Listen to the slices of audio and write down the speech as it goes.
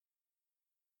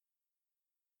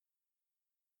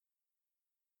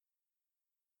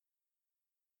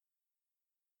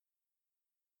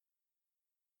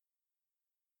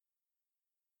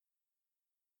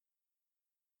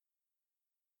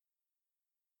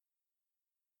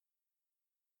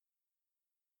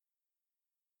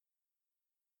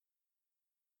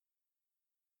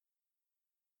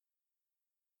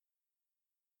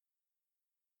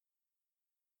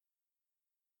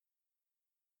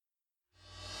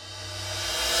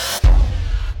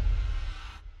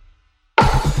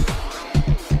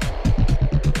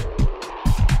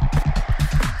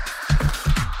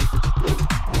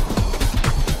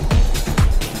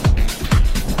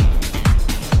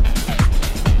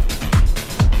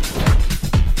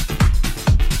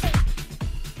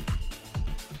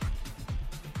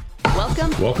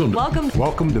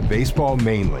Welcome to Baseball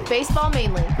Mainly. Baseball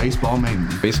Mainly. Baseball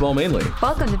Mainly. Baseball Mainly.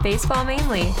 Welcome to Baseball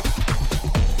Mainly.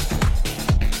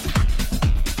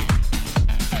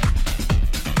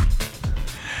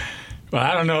 Well,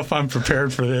 I don't know if I'm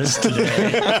prepared for this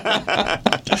today.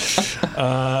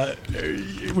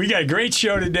 We got a great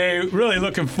show today. Really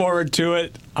looking forward to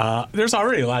it. There's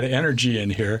already a lot of energy in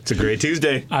here. It's a great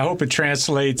Tuesday. I hope it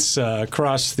translates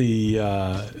across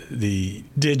the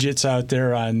digits out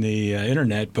there on the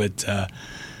internet. But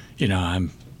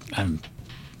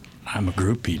I'm a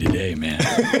groupie today, man.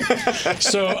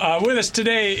 So with us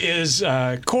today is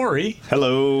Corey.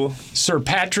 Hello. Sir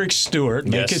Patrick Stewart.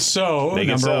 Make it so, Make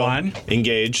number it so. one.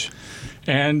 Engage.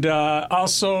 And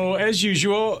also, as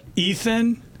usual,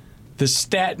 Ethan, the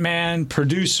stat man,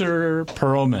 producer,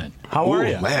 Perlman. How are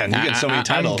you? Man, you get so many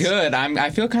titles. I'm good. I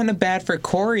feel kind of bad for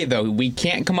Corey, though. We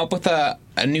can't come up with a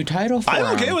new title for him.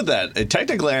 I'm okay with that.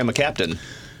 Technically, I'm a captain.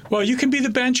 Well, you can be the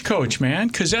bench coach, man,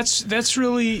 because that's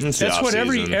what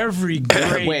every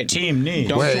great team needs.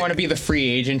 Don't you want to be the free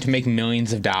agent to make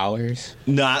millions of dollars?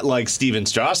 Not like Steven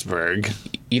Strasburg.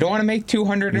 You don't want to make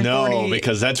 $240? No,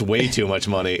 because that's way too much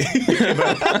money.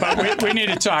 but we need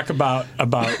to talk about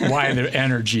why the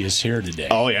energy is here today.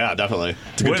 Oh yeah, definitely.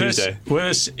 It's a good Tuesday. With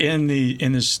us in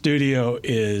the studio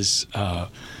is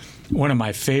one of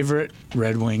my favorite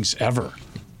Red Wings ever,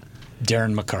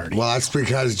 Darren McCarty. Well, that's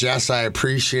because, Jess, I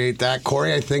appreciate that.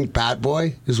 Corey, I think Bat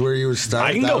Boy is where you would start.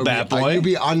 I can go Bat Boy. You'd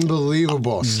be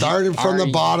unbelievable. Started from the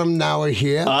bottom, now we're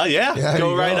here. Yeah,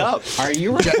 go right up. Are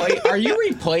you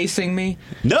replacing me?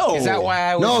 No. Is that why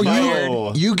I was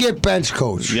fired? You get bench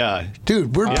coach. Yeah.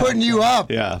 Dude, we're putting you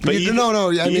up. Yeah. But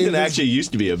Ethan actually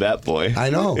used to be a Bat Boy. I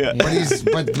know. Yeah.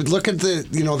 But look at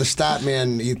the stat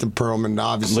man, Ethan Perlman,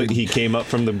 obviously. He came up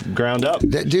from the ground up.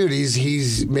 Dude,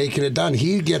 he's making it done.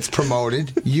 He gets promoted.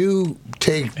 You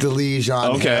take the leash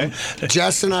on him.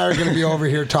 Jess and I are going to be over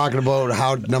here talking about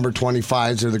how number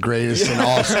 25s are the greatest in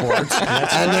all sports.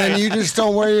 Then you just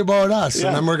don't worry about us. Yeah.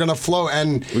 And then we're going to flow.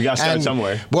 And we got to start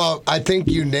somewhere. Well, I think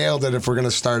you nailed it if we're going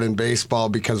to start in baseball,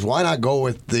 because why not go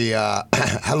with the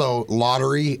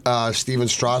lottery? Steven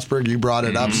Strasburg, you brought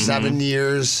it up. 7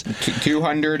 years.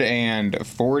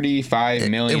 $245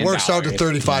 million. It works out to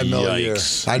 $35 million a year.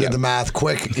 I did the math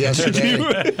quick yesterday.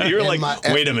 you were like,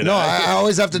 wait a minute. No, I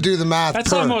always have to do the math.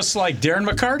 That's almost like Darren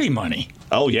McCarty money.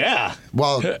 Oh, yeah.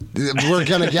 Well, we're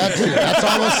going to get to it. That's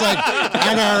almost like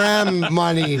NRM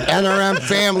money, NRM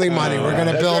family money. We're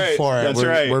going to build for it.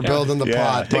 We're building the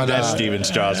pot. I think that's Steven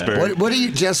Strasburg. What do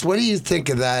you think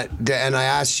of that? And I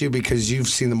asked you because you've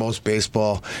seen the most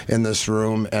baseball in this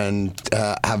room and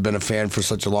have been a fan for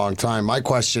such a long time. My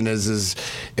question is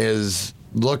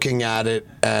looking at it,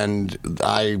 and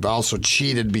I also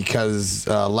cheated because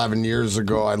 11 years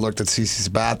ago I looked at CC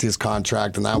Sabathia's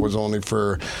contract, and that was only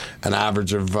for an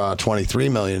average of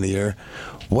 $23 million a year.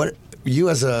 What you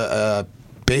as a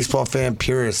baseball fan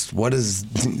purist, what is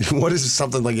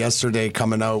something like yesterday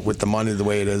coming out with the money the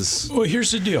way it is? Well,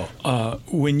 here's the deal.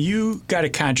 When you got a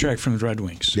contract from the Red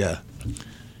Wings,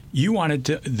 you wanted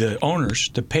the owners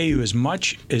to pay you as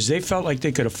much as they felt like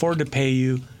they could afford to pay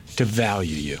you to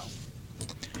value you.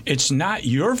 It's not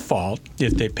your fault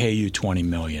if they pay you $20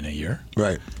 million a year.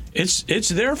 Right. It's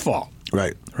their fault.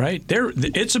 Right. Right.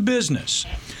 It's a business,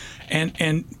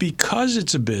 and because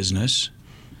it's a business,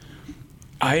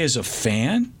 I as a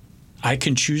fan, I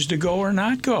can choose to go or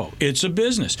not go. It's a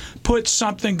business. Put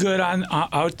something good on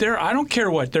out there. I don't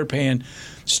care what they're paying.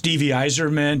 Stevie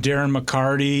Yzerman, Darren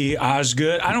McCarty,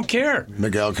 Osgood. I don't care.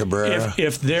 Miguel Cabrera.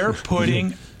 If they're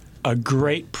putting a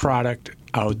great product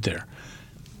out there.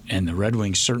 And the Red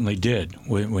Wings certainly did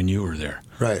when you were there.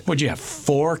 Right. What'd you have,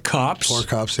 4 cups? 4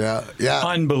 cups, yeah.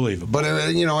 Unbelievable. But,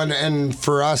 and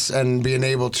for us, and being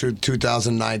able to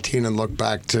 2019 and look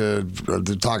back to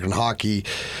talking hockey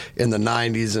in the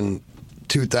 90s and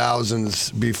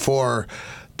 2000s before,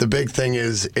 the big thing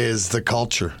is the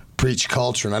culture. Preach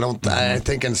culture, and I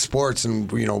think in sports,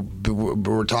 and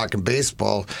we're talking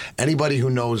baseball. Anybody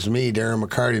who knows me, Darren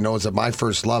McCarty, knows that my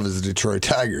first love is the Detroit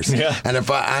Tigers. Yeah. And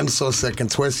if I'm so sick and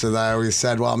twisted, I always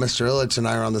said, well, Mr. Ilitch and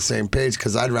I are on the same page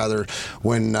because I'd rather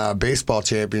win baseball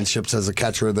championships as a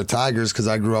catcher of the Tigers because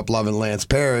I grew up loving Lance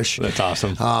Parrish. That's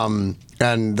awesome.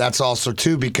 And that's also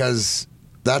too because.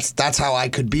 That's how I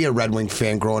could be a Red Wing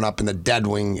fan growing up in the Dead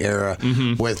Wing era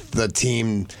with the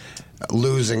team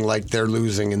losing like they're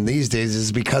losing in these days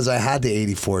is because I had the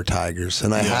 84 Tigers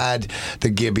and I had the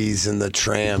Gibbies and the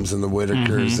Trams and the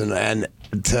Whitakers and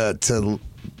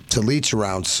to leech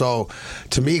around. So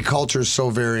to me, culture is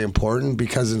so very important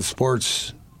because in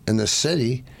sports in the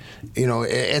city,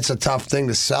 it's a tough thing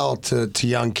to sell to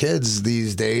young kids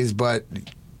these days, but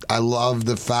I love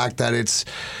the fact that it's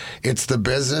the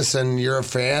business and you're a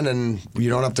fan and you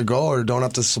don't have to go or don't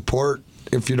have to support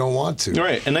if you don't want to.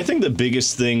 Right. And I think the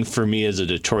biggest thing for me as a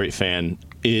Detroit fan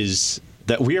is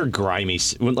that we are grimy,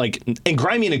 and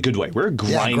grimy in a good way. We're a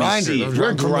grimy seed.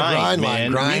 We're grind,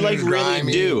 man. Grinders, We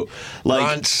really do.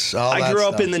 Grunts, I grew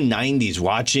up stuff. in the '90s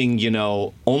watching,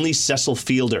 only Cecil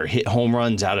Fielder hit home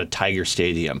runs out of Tiger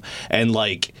Stadium, and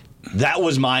that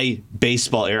was my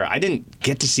baseball era. I didn't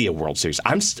get to see a World Series.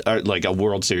 A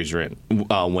World Series win.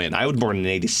 I was born in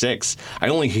 '86. I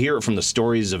only hear it from the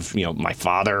stories of my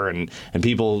father and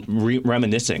people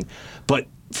reminiscing. But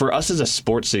for us as a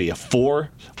sports city, a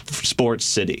 4-sports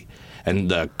city, and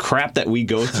the crap that we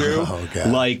go through,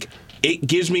 it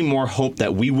gives me more hope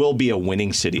that we will be a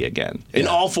winning city again in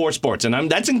all 4 sports,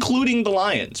 and that's including the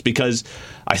Lions, because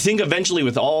I think eventually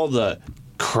with all the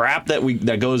crap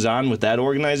that goes on with that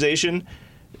organization,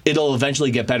 it'll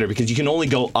eventually get better because you can only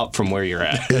go up from where you're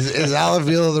at. Is Al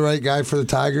Avila the right guy for the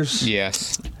Tigers?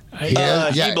 Yes. He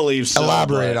believes so.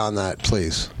 Elaborate on that,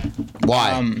 please.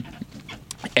 Why?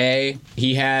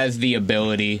 He has the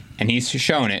ability, and he's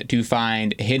shown it, to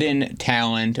find hidden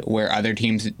talent where other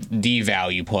teams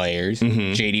devalue players.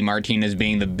 Mm-hmm. JD Martinez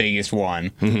being the biggest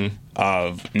one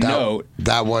of note.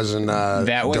 That wasn't Dombrowski?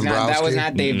 That was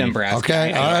not Dave Dombrowski.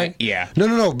 Okay, all right. Yeah.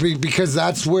 No, because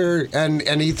that's where, and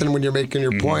Ethan, when you're making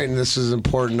your point, and this is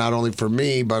important not only for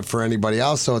me, but for anybody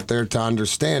else out there to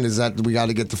understand, is that we got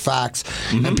to get the facts,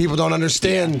 and people don't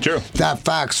understand that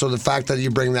fact. So the fact that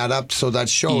you bring that up, so that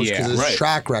shows, because it's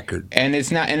track record. And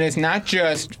it's not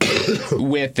just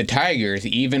with the Tigers.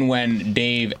 Even when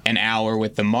Dave and Al were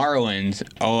with the Marlins,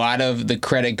 a lot of the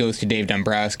credit goes to Dave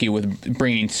Dombrowski with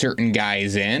bringing certain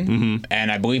guys in,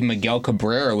 and I believe Miguel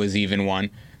Cabrera was even one,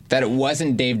 that it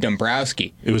wasn't Dave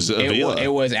Dombrowski. It was Avila. It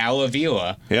was Al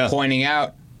Avila pointing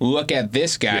out, look at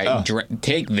this guy,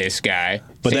 take this guy.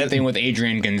 But same thing with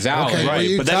Adrian Gonzalez.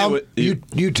 Okay, well,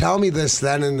 you tell me this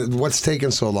then, and what's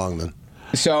taking so long then?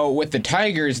 So with the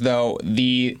Tigers, though,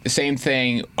 the same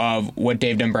thing of what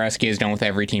Dave Dombrowski has done with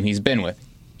every team he's been with.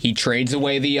 He trades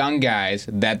away the young guys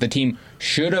that the team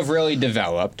should have really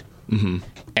developed,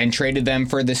 and traded them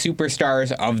for the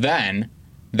superstars of then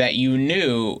that you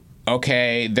knew,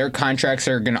 okay, their contracts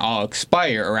are going to all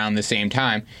expire around the same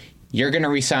time. You're going to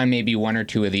re-sign maybe 1 or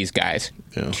 2 of these guys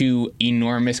to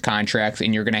enormous contracts,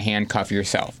 and you're going to handcuff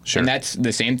yourself. Sure. And that's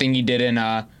the same thing he did in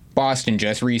Boston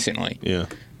just recently. Yeah.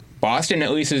 Boston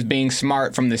at least is being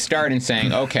smart from the start and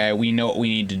saying, okay, we know what we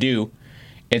need to do.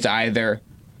 It's either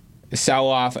sell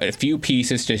off a few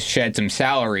pieces to shed some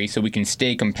salary so we can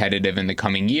stay competitive in the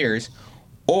coming years,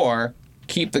 or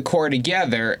keep the core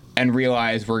together and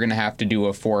realize we're going to have to do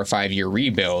a 4 or 5 year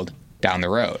rebuild down the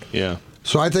road. Yeah.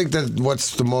 So I think that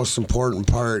what's the most important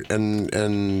part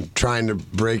and trying to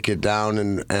break it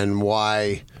down and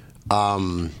why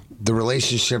the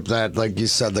relationship that, like you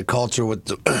said, the culture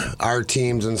with our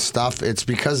teams and stuff, it's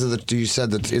because of you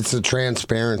said that it's the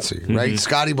transparency, right?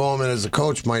 Scotty Bowman as a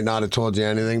coach might not have told you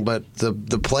anything, but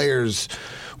the players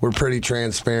were pretty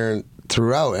transparent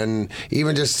throughout. And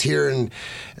even just hearing,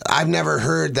 I've never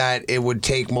heard that it would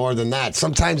take more than that.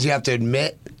 Sometimes you have to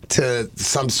admit to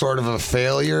some sort of a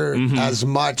failure as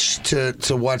much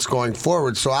to what's going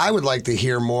forward. So I would like to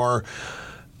hear more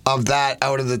of that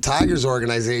out of the Tigers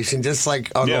organization, just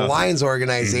like on the Lions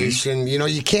organization. You know,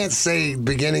 you can't say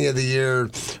beginning of the year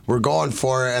we're going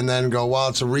for it and then go, well,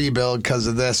 it's a rebuild because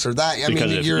of this or that. I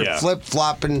mean, you're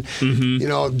flip-flopping, you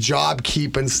know, job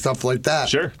keeping, stuff like that.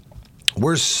 Sure.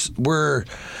 We're so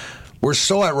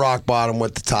at rock bottom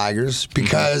with the Tigers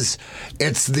because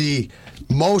it's the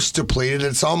most depleted.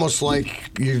 It's almost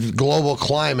like global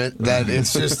climate that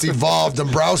it's just evolved.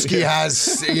 Dombrowski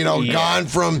has, you know, gone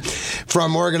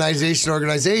from organization to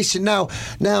organization. Now,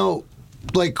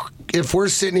 like if we're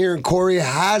sitting here and Corey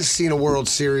has seen a World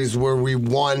Series where we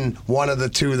won one of the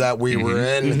 2 that we were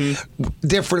in,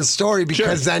 different story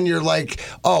because then you're like,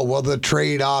 oh, well, the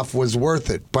trade-off was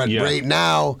worth it. But right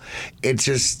now, it's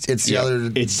the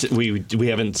other. It's we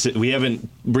haven't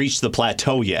reached the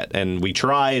plateau yet, and we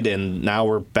tried, and now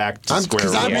we're back to square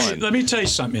one. Let me tell you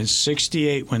something. In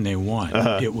 '68, when they won,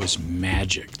 it was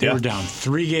magic. They were down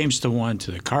 3-1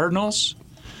 to the Cardinals.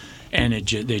 And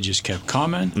they just kept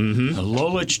coming.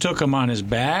 Lolich took him on his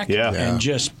back and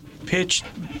just pitched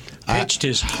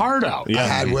his heart out. I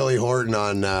had Willie Horton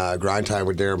on Grind Time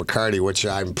with Darren McCarty, which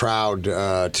I'm proud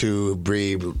to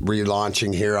be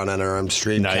relaunching here on NRM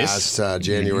Streamcast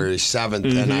January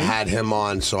 7th. And I had him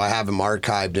on, so I have him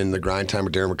archived in the Grind Time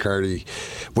with Darren McCarty,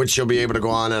 which you'll be able to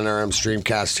go on NRM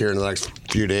Streamcast here in the next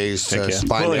few days to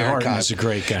find Willie the archive. Horton is a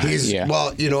great guy.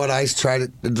 Well, you know what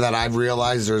I've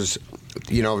realized there's,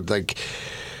 you know, like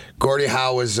Gordie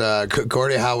Howe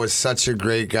was such a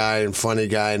great guy and funny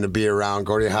guy and to be around.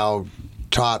 Gordie Howe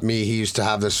taught me. He used to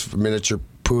have this miniature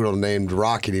poodle named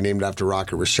Rocket. He named after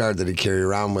Rocket Richard that he carried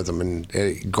around with him.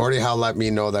 And Gordie Howe let me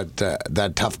know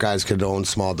that tough guys could own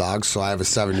small dogs. So I have a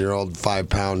 7-year-old,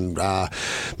 5-pound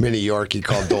mini Yorkie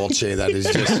called Dolce that is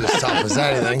just as tough as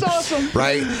anything. That's awesome.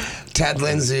 Right? Ted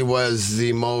Lindsay was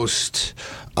the most...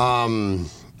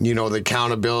 the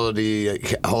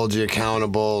accountability, hold you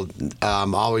accountable,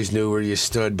 always knew where you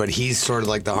stood. But he's sort of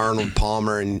like the Arnold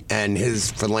Palmer and his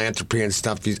philanthropy and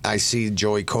stuff. I see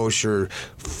Joey Kosher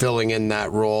filling in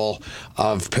that role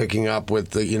of picking up with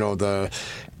the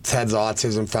Ted's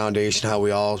Autism Foundation, how we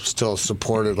all still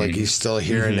support it, like he's still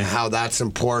here, and how that's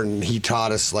important. He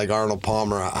taught us, like Arnold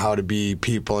Palmer, how to be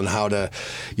people and how to,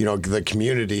 the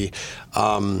community.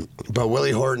 But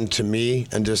Willie Horton, to me,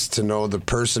 and just to know the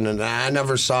person, and I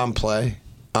never saw him play,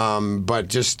 but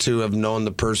just to have known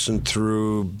the person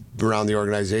around the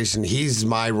organization, he's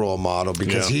my role model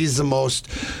because he's the most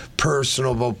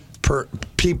personable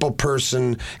people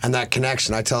person, and that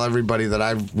connection. I tell everybody that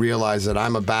I've realized that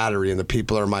I'm a battery and the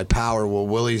people are my power. Well,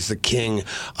 Willie's the king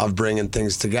of bringing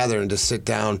things together, and to sit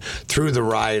down through the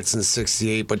riots in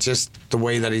 '68, but just the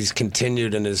way that he's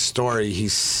continued in his story,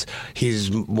 he's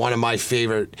one of my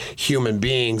favorite human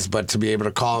beings, but to be able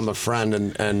to call him a friend,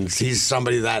 and he's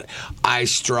somebody that I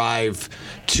strive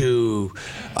to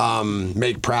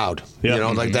make proud.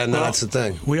 Like that, and that's the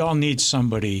thing. We all need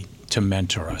somebody to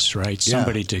mentor us, right?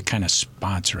 Somebody to kind of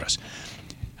sponsor us.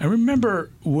 I remember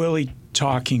Willie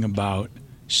talking about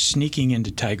sneaking into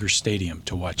Tiger Stadium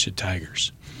to watch the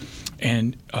Tigers,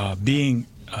 and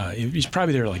he's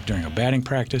probably there like during a batting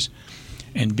practice,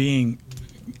 and being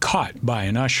caught by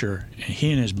an usher. And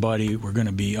he and his buddy were going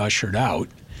to be ushered out,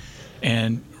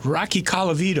 and Rocky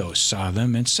Colavito saw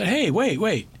them and said, "Hey,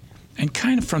 wait," and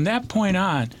kind of from that point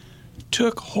on,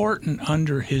 took Horton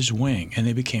under his wing, and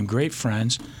they became great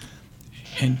friends.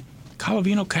 And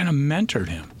Colavino kind of mentored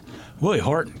him. Willie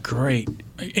Horton, great,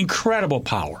 incredible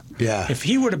power. Yeah. If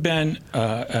he would have been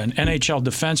an NHL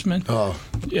defenseman,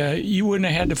 you wouldn't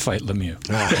have had to fight Lemieux.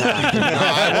 No,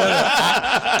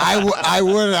 I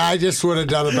would. I just would have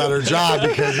done a better job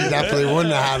because he definitely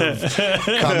wouldn't have had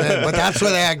him come in. But that's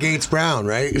where they had Gates Brown,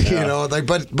 right? Yeah.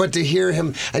 But to hear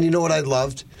him, and you know what I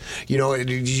loved?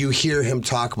 You hear him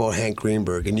talk about Hank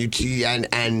Greenberg,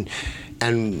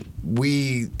 and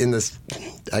we, in this,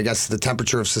 I guess, the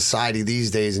temperature of society these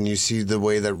days, and you see the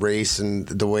way that race and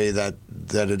the way that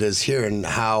it is here, and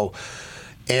how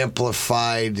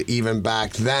amplified even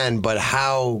back then, but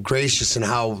how gracious, and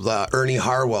how Ernie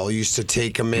Harwell used to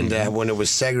take him into when it was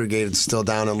segregated, still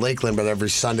down in Lakeland, but every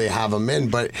Sunday have him in.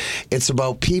 But it's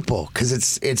about people, because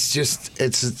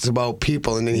it's about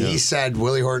people. And then he said,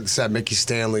 Willie Horton said, Mickey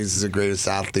Stanley's is the greatest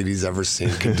athlete he's ever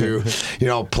seen. Can do,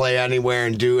 play anywhere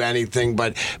and do anything.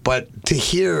 But to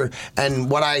hear, and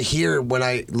what I hear when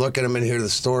I look at him and hear the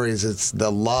stories, it's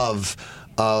the love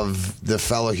of the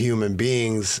fellow human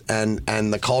beings and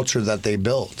the culture that they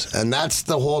built. And that's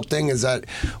the whole thing, is that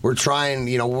we're trying,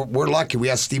 we're lucky. We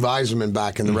have Steve Yzerman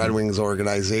back in the Red Wings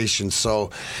organization. So,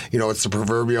 it's the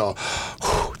proverbial,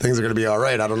 things are going to be all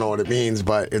right. I don't know what it means,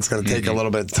 but it's going to take a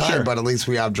little bit of time, but at least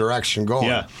we have direction going.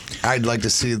 Yeah. I'd like to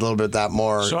see a little bit of that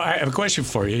more. So I have a question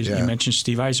for you. You mentioned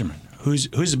Steve Yzerman. Who's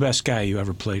the best guy you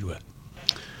ever played with?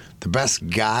 The best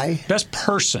guy? Best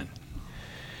person.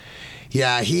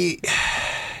 Yeah, he's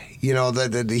between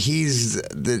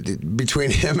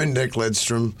him and Nick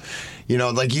Lidstrom,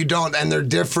 and they're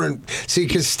different. See,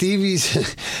 because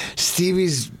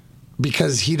Stevie's,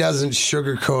 because he doesn't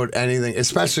sugarcoat anything,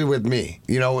 especially with me,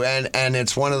 and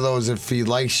it's one of those, if he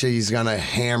likes you, he's gonna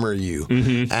hammer you,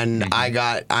 and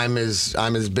I'm his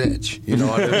bitch,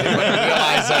 what I mean? But I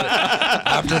realized that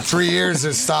after 3 years,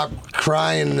 it stopped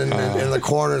crying in the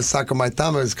corner and sucking my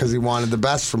thumb, is because he wanted the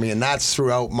best for me, and that's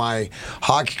throughout my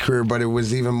hockey career, but it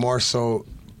was even more so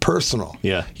personal,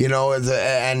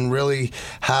 and really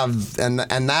have,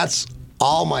 and that's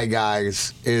all my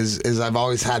guys is I've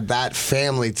always had that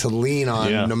family to lean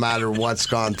on, no matter what's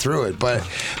gone through it. But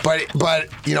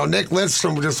Nick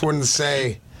Lidstrom just wouldn't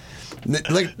say.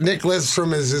 Nick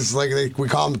Lidstrom is just like we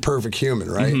call him the perfect human,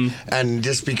 right? And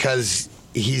just because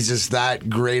he's just that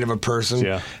great of a person.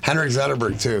 Yeah. Henrik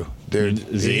Zetterberg too, dude.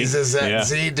 Z? He's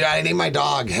Z. I named my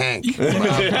dog Hank.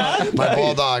 My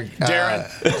bulldog. Darren.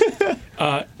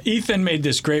 Ethan made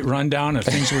this great rundown of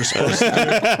things we're supposed to do.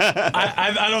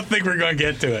 I don't think we're going to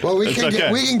get to it. Well, we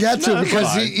can get to it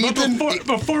because Ethan.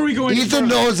 Before we go any Ethan further,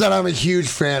 knows that I'm a huge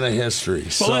fan of history.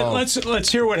 well, So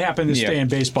let's hear what happened this day in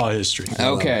baseball history.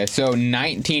 Okay, so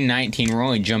 1919, we're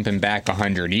only jumping back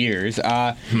 100 years.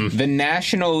 The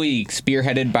National League,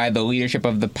 spearheaded by the leadership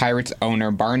of the Pirates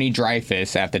owner Barney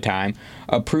Dreyfuss at the time,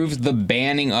 approves the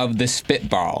banning of the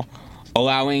spitball,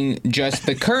 allowing just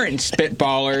the current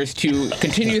spitballers to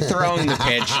continue throwing the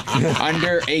pitch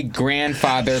under a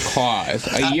grandfather clause.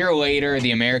 A year later,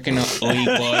 the American League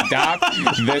will adopt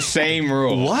the same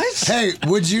rule. What? hey,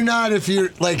 would you not if you're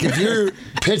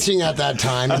pitching at that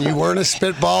time and you weren't a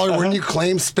spitballer, wouldn't you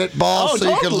claim spitball Oh, so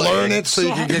you could totally. learn it so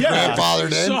you could get grandfathered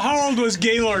in? So how old was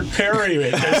Gaylord Perry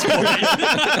at this point?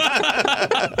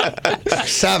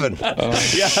 7.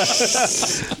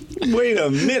 Wait a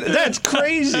minute. That's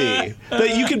crazy.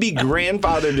 That you could be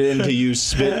grandfathered in to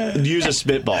use a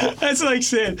spitball. That's like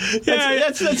saying,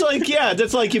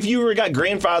 That's like if you got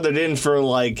grandfathered in for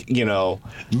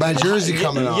My jersey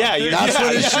coming off. Yeah, that's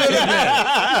what it should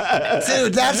have been.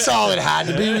 Dude, that's all it had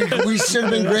to be. We should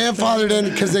have been grandfathered in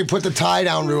because they put the tie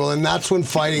down rule, and that's when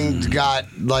fighting got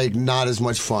not as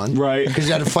much fun. Right. Because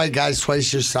you had to fight guys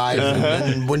twice your size,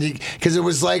 and because it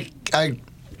was like I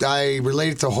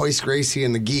related to Hoist Gracie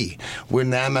and the Gi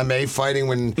when the MMA fighting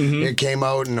when it came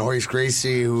out, and Hoist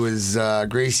Gracie, who was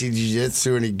Gracie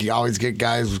Jiu-Jitsu, and he'd always get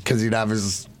guys because he'd have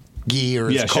his gi or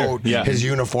his coat, his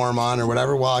uniform on or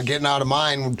whatever. While getting out of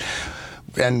mine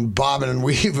and bobbing and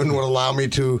weaving would allow me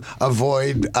to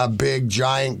avoid a big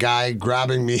giant guy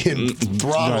grabbing me and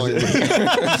throttling me.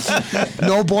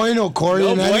 No bueno, Corey,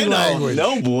 in any language.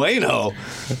 No bueno.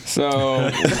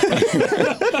 So,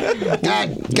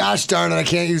 Gosh darn it, I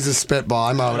can't use the spitball.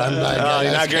 I'm out.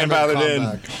 you're not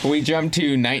grandfathered in. we jump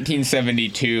to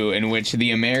 1972, in which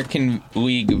the American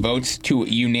League votes to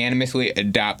unanimously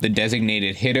adopt the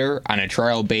designated hitter on a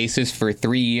trial basis for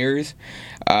 3 years.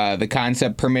 The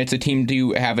concept permits a team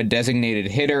to have a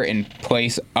designated hitter in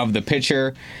place of the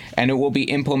pitcher, and it will be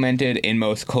implemented in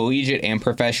most collegiate and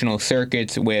professional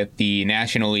circuits, with the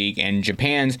National League and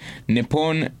Japan's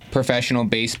Nippon Professional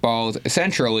Baseball's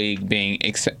Central League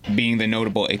being the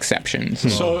notable exceptions.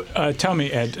 So tell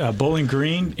me, at Bowling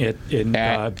Green, in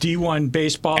D1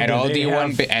 baseball, At all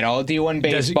D1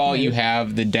 baseball, you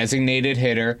have the designated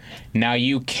hitter. Now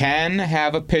you can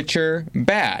have a pitcher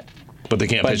bat. But they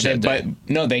can't pitch that day.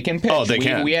 No, they can pitch. Oh, they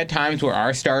can. We had times where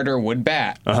our starter would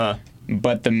bat.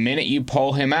 But the minute you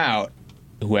pull him out,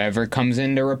 whoever comes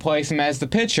in to replace him as the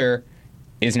pitcher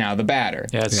is now the batter.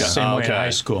 Yeah, it's the same way in high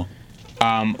school.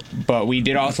 But we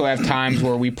did also have times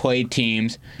where we played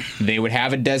teams. They would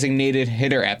have a designated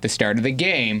hitter at the start of the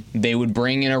game. They would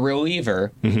bring in a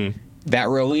reliever. That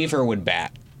reliever would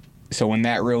bat. So when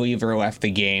that reliever left the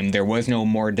game, there was no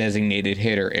more designated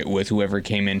hitter. It was whoever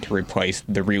came in to replace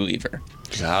the reliever.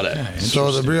 Got it. So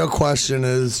the real question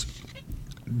is,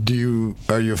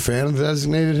 are you a fan of the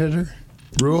designated hitter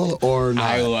rule or not?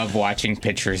 I love watching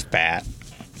pitchers bat.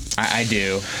 I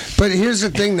do. But here's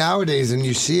the thing nowadays, and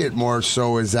you see it more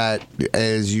so, is that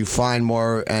as you find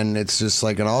more, and it's just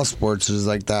like in all sports, is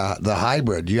like the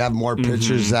hybrid. You have more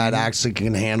pitchers that actually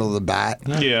can handle the bat.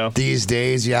 Yeah. These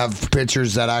days, you have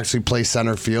pitchers that actually play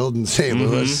center field in St.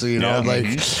 Louis. You know,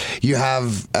 you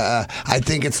have. I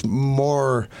think it's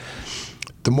more.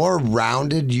 The more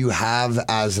rounded you have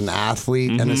as an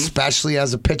athlete, and especially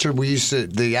as a pitcher,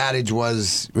 the adage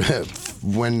was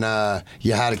when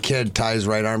you had a kid, tie his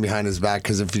right arm behind his back,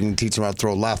 because if you can teach him how to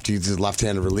throw left, he's a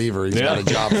left-handed reliever. He's got a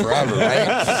job forever,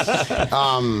 right?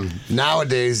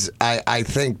 Nowadays, I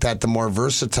think that the more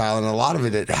versatile, and a lot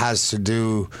of it has to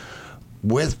do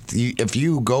with, if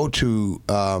you go to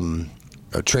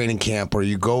a training camp or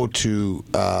you go to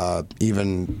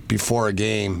even before a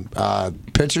game,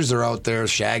 pitchers are out there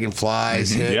shagging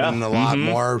flies, hitting a lot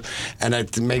more, and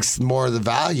it makes more of the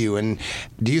value. And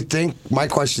my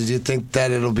question is, do you think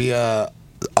that it'll be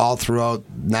all throughout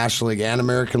National League and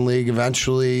American League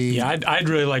eventually? Yeah, I'd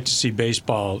really like to see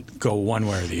baseball go one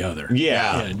way or the other.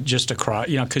 Yeah. Just across,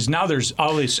 because now there's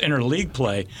all this interleague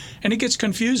play, and it gets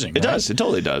confusing. It does. It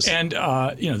totally does. And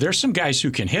there's some guys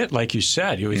who can hit, like you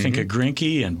said. You think of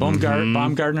Greinke and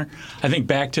Baumgartner. I think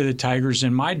back to the Tigers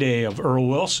in my day of Earl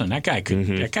Wilson. That guy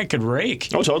could rake.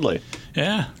 Oh, totally.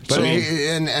 Yeah. But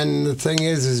and the thing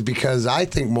is because I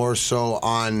think more so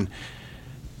on,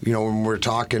 when we're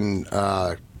talking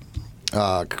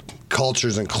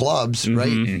cultures and clubs, right?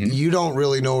 You don't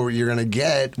really know what you're going to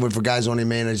get with a guy's only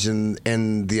managed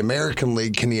in the American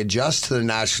League. Can he adjust to the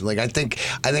National League? I think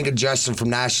adjusting from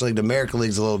National League to American League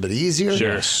is a little bit easier,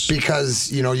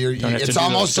 because it's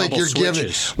almost like you're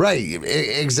given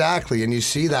exactly, and you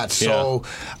see that. So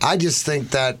I just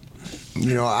think that.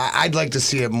 I'd like to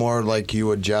see it more like you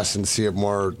would, Jess, and see it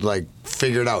more like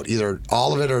figured out, either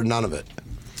all of it or none of it.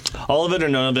 All of it or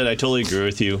none of it, I totally agree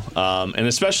with you. And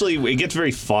especially, it gets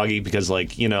very foggy because,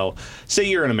 say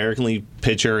you're an American League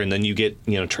pitcher and then you get,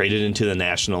 traded into the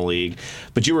National League,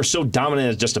 but you were so dominant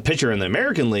as just a pitcher in the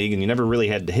American League and you never really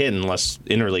had to hit unless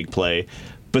interleague play.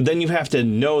 But then you have to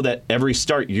know that every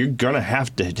start you're going to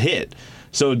have to hit.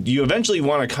 So you eventually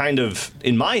want to kind of,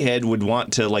 in my head, would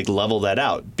want to level that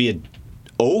out, be a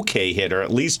okay hitter, at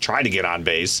least try to get on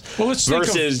base. Well, let's think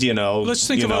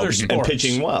of other sports and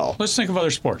pitching well. Let's think of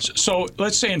other sports. So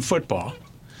let's say in football,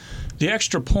 the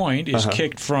extra point is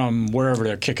kicked from wherever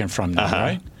they're kicking from now,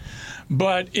 right?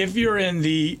 But if you're in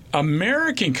the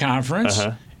American Conference,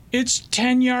 it's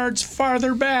 10 yards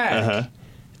farther back.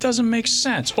 It doesn't make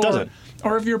sense.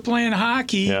 Or if you're playing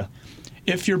hockey.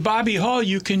 If you're Bobby Hull,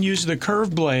 you can use the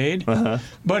curved blade.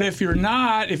 But if you're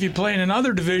not, if you play in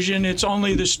another division, it's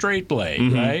only the straight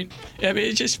blade, right? I mean,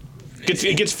 it gets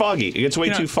foggy. It gets way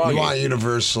too foggy. You want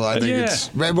universal. I think it's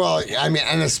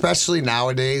and especially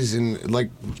nowadays,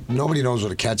 nobody knows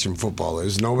what a catch in football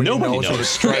is. Nobody knows what a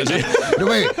strike.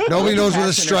 Nobody knows what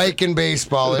a strike in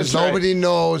baseball is. Nobody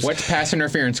knows what's pass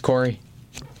interference, Corey.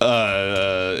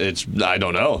 I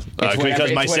don't know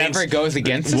because my Saints whenever it goes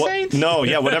against the Saints. No,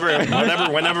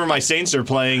 whenever my Saints are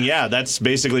playing, that's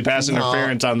basically pass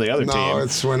interference on the other team. No,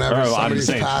 it's whenever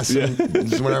somebody's passing.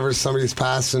 It's whenever somebody's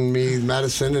passing me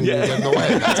medicine and you get in the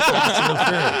way. That's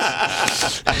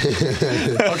pass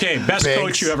interference. Okay, best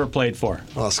coach you ever played for?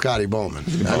 Well, Scotty Bowman.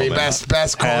 I mean, best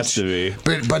coach. Has to be.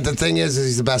 But the thing is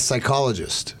he's the best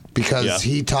psychologist. Because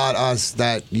he taught us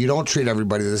that you don't treat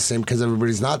everybody the same because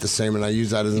everybody's not the same. And I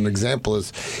use that as an example.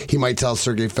 Is he might tell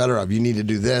Sergei Fedorov, you need to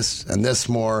do this and this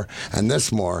more and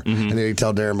this more. And then he'd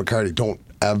tell Darren McCarty, don't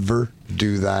ever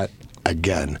do that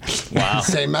again. Wow.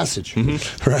 Same message.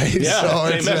 Right? Yeah,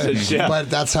 so same message. But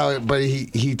that's how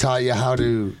he taught you how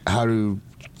to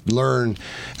learn,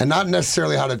 and not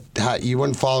necessarily how you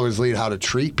wouldn't follow his lead how to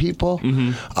treat people,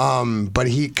 but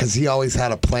because he always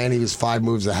had a plan. He was 5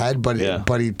 moves ahead, but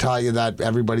he taught you that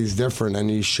everybody's different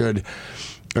and you should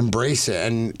embrace it.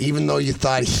 And even though you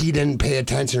thought he didn't pay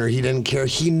attention or he didn't care,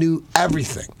 he knew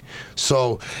everything.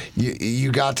 So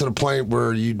you got to the point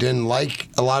where you didn't like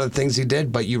a lot of things he did,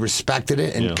 but you respected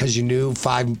it, and because you knew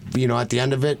at the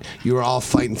end of it, you were all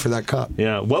fighting for that cup.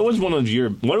 Yeah. What was one of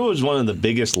the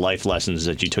biggest life lessons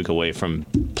that you took away from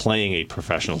playing a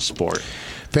professional sport?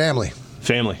 Family.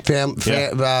 And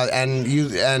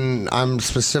I'm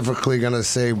specifically going to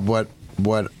say what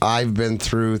I've been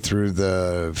through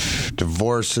the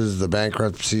divorces, the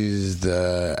bankruptcies,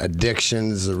 the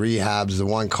addictions, the rehabs. The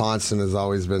one constant has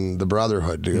always been the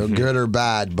brotherhood, good or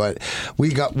bad. But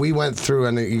we went through,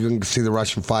 and you can see the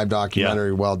Russian 5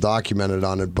 documentary, well documented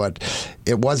on it. But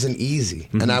it wasn't easy,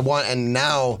 and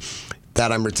now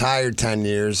that I'm retired 10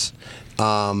 years.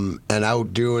 And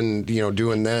out doing this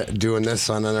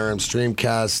on NRM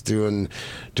Streamcast,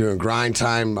 doing grind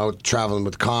time, out traveling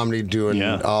with comedy, doing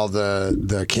all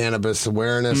the cannabis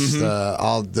awareness,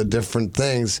 all the different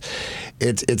things.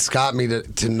 It's got me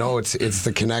to know it's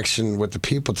the connection with the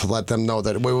people, to let them know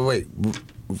that wait.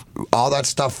 All that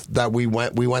stuff that we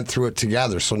went through it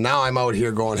together. So now I'm out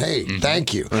here going, hey,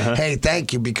 thank you. Hey,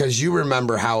 thank you, because you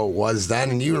remember how it was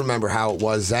then, and you remember how it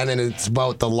was then, and it's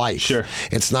about the life. Sure.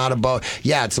 It's not about,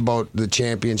 it's about the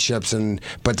championships,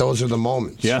 but those are the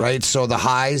moments, right? So the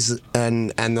highs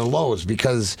and the lows,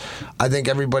 because I think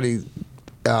everybody...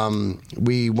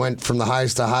 we went from the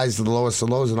highest to highs to the lowest to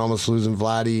lows, and almost losing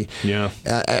Vladdy.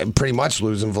 Pretty much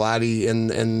losing Vladdy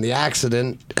in the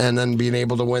accident, and then being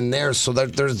able to win there. So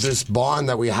there's this bond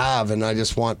that we have, and I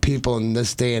just want people in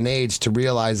this day and age to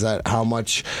realize that how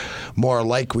much more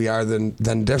alike we are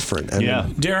than different. And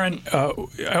Darren,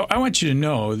 I want you to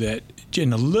know that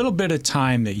in a little bit of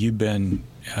time that you've been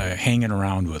hanging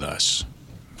around with us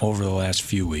over the last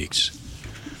few weeks,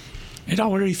 it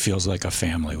already feels like a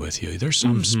family with you. There's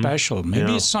something special.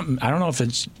 Maybe it's something, I don't know if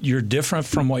you're different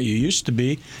from what you used to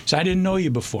be, because I didn't know you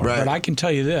before. Right. But I can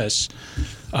tell you this,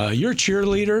 you're a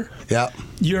cheerleader. Yeah.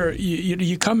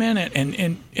 You come in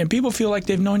and people feel like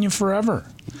they've known you forever.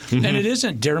 And it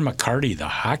isn't Darren McCarty, the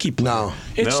hockey player. No.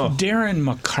 It's No. Darren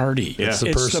McCarty. Yeah. It's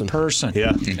the the person. Yeah.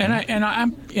 And that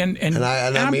I'm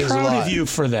means a proud lot. of you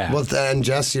for that. Well, and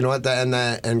Jess, you know what?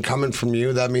 And coming from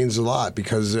you, that means a lot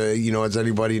because as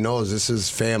anybody knows, this is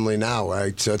family now.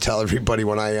 I tell everybody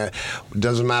when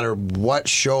doesn't matter what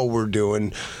show we're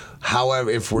doing. However,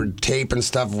 if we're taping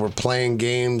stuff, we're playing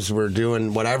games, we're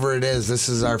doing whatever it is, this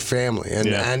is our family.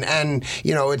 And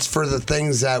it's for the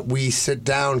things that we sit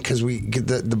down because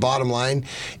the bottom line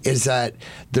is that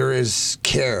there is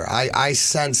care. I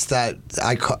sense that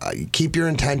I keep your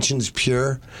intentions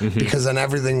pure because then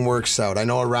everything works out. I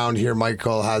know around here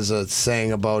Michael has a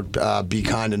saying about be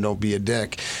kind and don't be a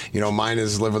dick. Mine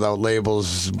is live without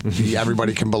labels.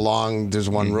 Everybody can belong. There's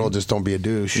one rule, just don't be a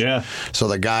douche. Yeah. So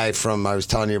the guy from I was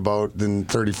telling you about, the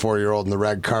 34-year-old in the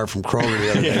red car from Kroger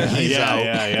the other day, he's out.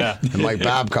 Yeah. And Mike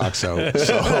Babcock's out.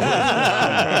 So.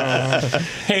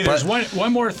 Hey, there's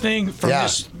one more thing from Yeah.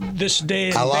 this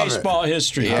day in I love baseball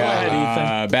history. Go Yeah,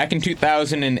 ahead, Ethan. back in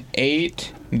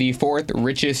 2008, the fourth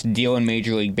richest deal in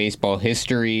Major League Baseball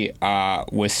history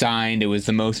was signed. It was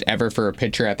the most ever for a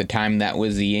pitcher at the time. That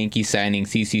was the Yankees signing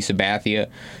CC Sabathia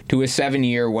to a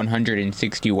 7-year,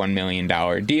 $161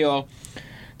 million deal.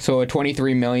 So a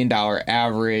 $23 million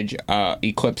average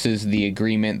eclipses the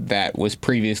agreement that was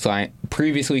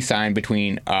previously signed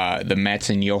between the Mets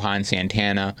and Johan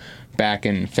Santana back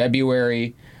in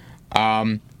February.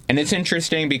 And it's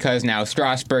interesting because now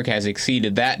Strasburg has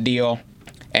exceeded that deal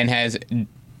and has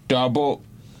doubled,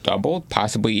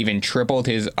 possibly even tripled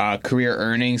his career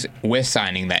earnings with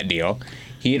signing that deal.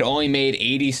 He had only made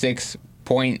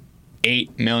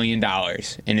 $86.8 million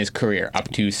in his career up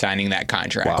to signing that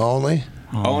contract. Only?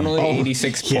 Only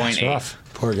 86.8. Rough.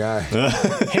 Poor guy.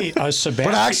 Hey, Sebastian.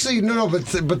 But actually,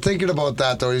 but thinking about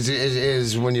that, though,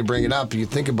 is when you bring it up, you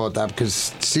think about that because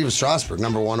Steven Strasburg,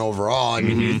 number one overall. I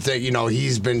mean, you think,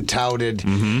 he's been touted.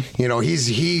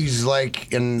 He's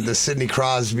like in the Sidney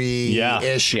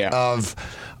Crosby-ish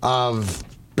of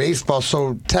baseball.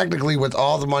 So technically, with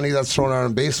all the money that's thrown out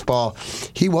in baseball,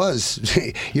 he was,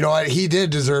 he did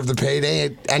deserve the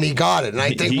payday, and he got it. And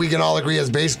I think we can all agree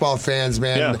as baseball fans,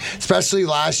 man, especially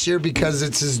last year because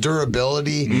it's his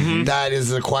durability that is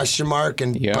the question mark.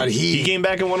 And but he came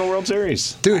back and won a World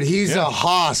Series. Dude, he's a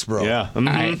hoss, bro. Yeah.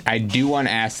 I do want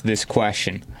to ask this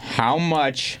question: how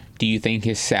much do you think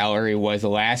his salary was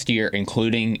last year,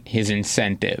 including his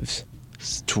incentives?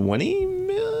 20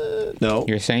 million? No.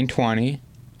 You're saying 20.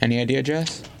 Any idea,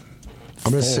 Jess?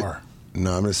 I'm going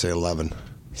to say 11.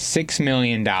 $6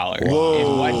 million is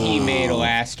what he made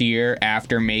last year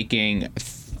after making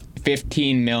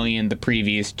 $15 million the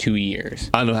previous 2 years.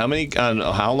 On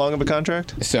how long of a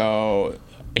contract? So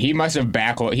he must have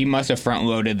front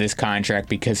loaded this contract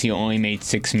because he only made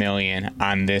 $6 million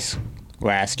on this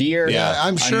last year. Yeah,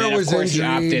 I'm sure and then, it was of course, injury.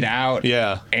 he opted out.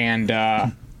 Yeah. And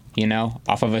off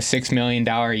of a $6 million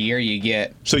a year, you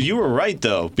get. So you were right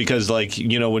though, because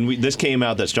when this came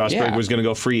out that Strasburg was going to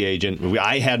go free agent,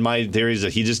 I had my theories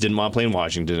that he just didn't want to play in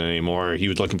Washington anymore. He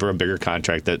was looking for a bigger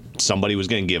contract that somebody was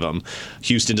going to give him.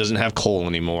 Houston doesn't have Cole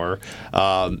anymore.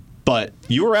 But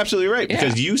you were absolutely right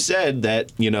because you said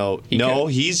that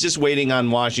he's just waiting on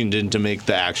Washington to make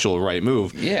the actual right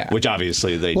move. Yeah, which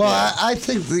obviously they did. Well, I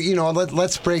think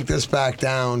let's break this back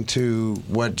down to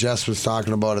what Jess was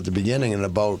talking about at the beginning and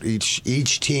about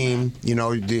each team.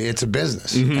 It's a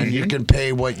business and you can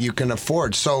pay what you can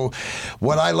afford. So,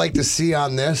 what I like to see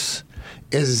on this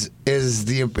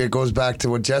it goes back to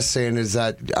what Jess saying is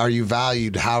that are you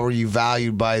valued? How are you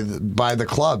valued by the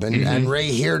club? And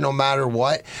Ray here, no matter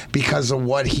what, because of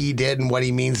what he did and what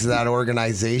he means to that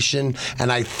organization,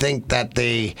 and I think that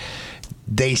they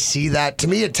see that. To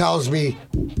me, it tells me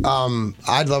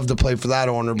I'd love to play for that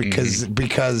owner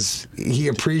because he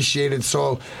appreciated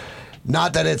so.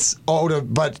 Not that it's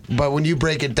but when you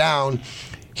break it down.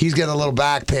 He's getting a little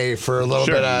back pay for a little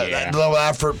bit of little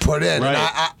effort put in. Right.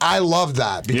 And I love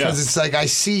that because it's like I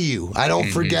see you. I don't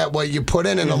forget what you put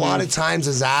in. And a lot of times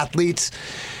as athletes,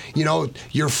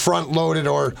 you're front loaded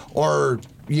or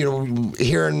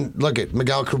look at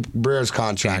Miguel Cabrera's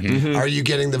contract. Are you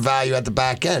getting the value at the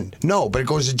back end? No, but it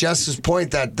goes to Jess's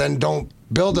point that then don't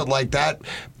build it like that.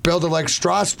 Build it like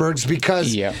Strasburg's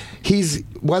because he's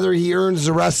whether he earns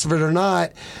the rest of it or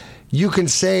not. You can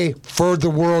say for the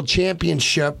world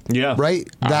championship, right?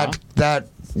 That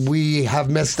we have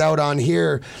missed out on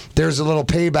here. There's a little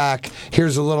payback.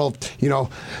 Here's a little,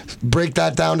 break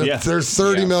that down to there's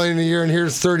 $30 million a year, and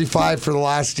here's 35 for the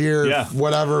last year,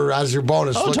 whatever as your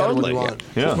bonus. Oh, Look totally. at it what you want.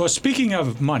 Yeah. Well, speaking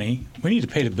of money, we need to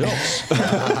pay the bills.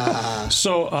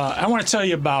 So I want to tell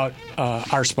you about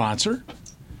our sponsor,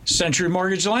 Century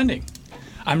Mortgage Lending.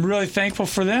 I'm really thankful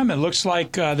for them. It looks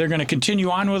like they're going to continue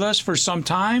on with us for some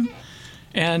time,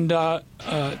 and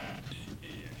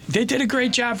they did a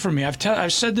great job for me.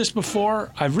 I've said this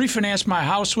before. I've refinanced my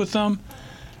house with them.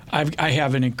 I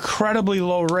have an incredibly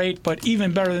low rate, but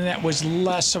even better than that, was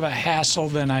less of a hassle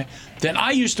than I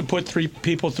used to put 3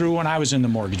 people through when I was in the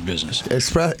mortgage business.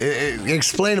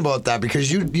 Explain about that, because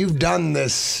you've done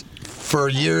this for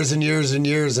years and years and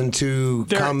years, and to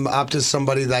come up to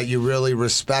somebody that you really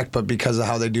respect, but because of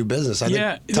how they do business. Touch on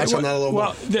that a little more.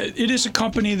 Well, it is a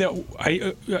company that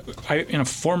I in a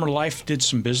former life did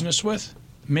some business with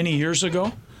many years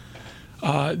ago.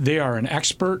 They are an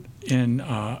expert in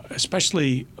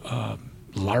especially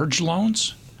large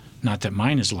loans. Not that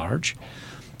mine is large,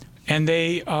 and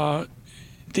they've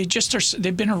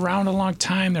been around a long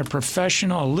time. They're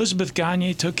professional. Elizabeth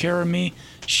Gagne took care of me.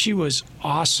 She was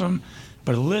awesome.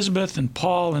 But Elizabeth and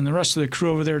Paul and the rest of the crew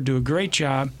over there do a great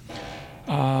job.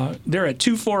 They're at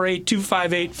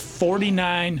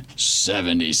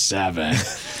 248-258-4977.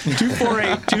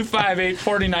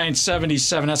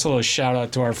 248-258-4977. That's a little shout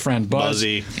out to our friend Buzz.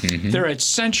 Buzzy. Mm-hmm. They're at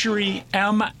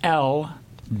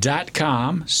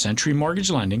CenturyML.com, Century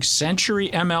Mortgage Lending,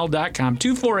 CenturyML.com,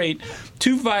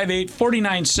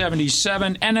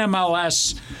 248-258-4977,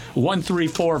 NMLS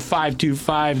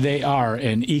 134525. They are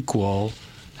an equal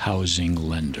housing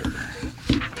lender.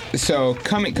 So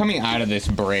coming out of this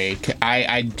break,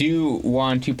 I do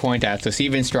want to point out, so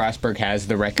Steven Strasburg has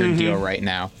the record deal right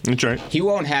now. That's right. He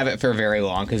won't have it for very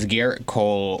long because Garrett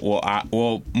Cole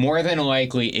will more than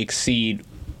likely exceed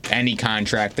any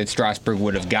contract that Strasburg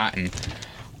would have gotten.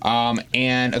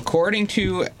 And according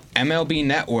to MLB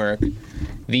Network,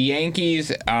 the Yankees,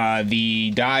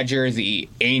 the Dodgers, the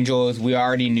Angels, we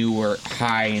already knew were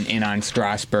high and in on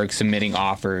Strasburg, submitting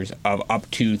offers of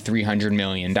up to $300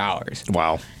 million.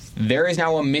 Wow. There is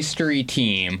now a mystery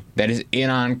team that is in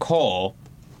on Cole,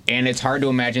 and it's hard to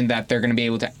imagine that they're going to be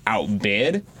able to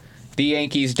outbid the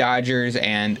Yankees, Dodgers,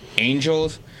 and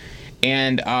Angels.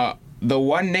 And the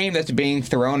one name that's being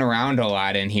thrown around a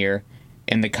lot in here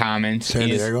in the comments San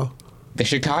Diego? The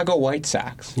Chicago White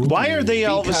Sox. Why are they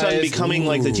all of a sudden Because- becoming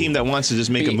like the team that wants to just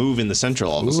make a move in the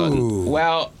Central all of a sudden?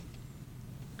 Well,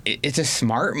 it's a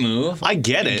smart move. I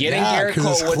get it. Getting Yeah, Garrett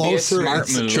because Cole it's would be a closer. smart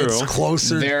It's move. True. It's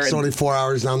closer. They're- It's only 4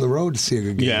 hours down the road to see a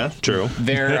good game. Yeah, true.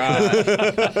 They're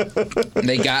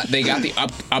they got the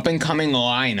up and coming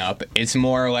lineup. It's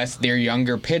more or less their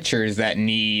younger pitchers that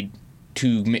need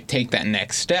to take that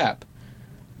next step.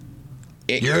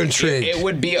 You're intrigued. It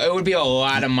would be a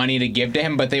lot of money to give to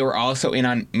him, but they were also in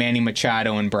on Manny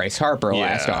Machado and Bryce Harper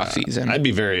last offseason. I'd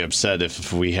be very upset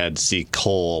if we had to see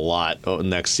Cole a lot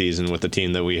next season with the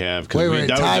team that we have. Wait,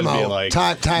 that time would just be out. like,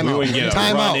 Time we out. wouldn't get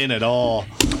Time a run out. in at all.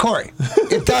 Corey,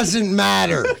 it doesn't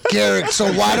matter, Garrett.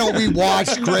 So why don't we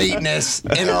watch greatness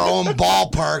in our own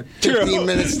ballpark 15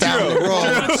 minutes down the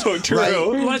road? True. Right?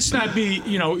 Let's not be,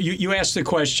 you asked the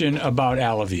question about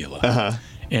Al Avila. Uh-huh.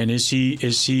 And is he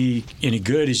any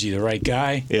good? Is he the right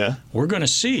guy? Yeah. We're going to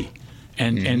see.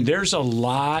 And there's a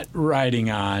lot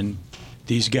riding on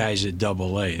these guys at AA,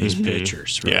 these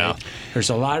pitchers, right? Yeah. There's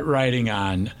a lot riding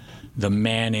on the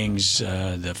Mannings,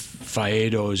 the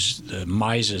Faedos, the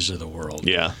Mizes of the world.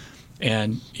 Yeah.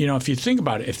 And, if you think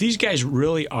about it, if these guys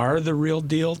really are the real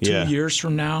deal 2 years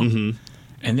from now, and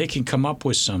they can come up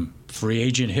with some free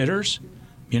agent hitters,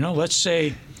 let's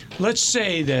say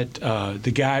that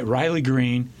the guy, Riley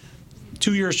Green,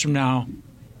 2 years from now,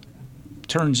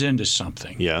 turns into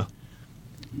something. Yeah.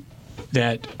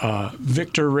 That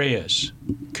Victor Reyes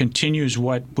continues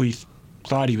what we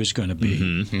thought he was going to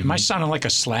be. Am I sounding like a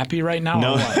slappy right now?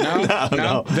 No. Or what?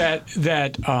 No.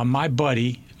 That my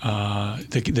buddy,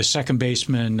 the second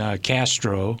baseman,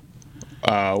 Castro.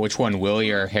 Which one,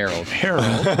 Willie or Harold? Harold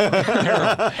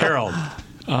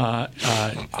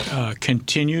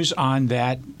continues on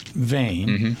that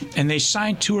vein, and they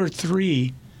signed 2 or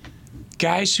 3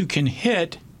 guys who can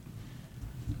hit.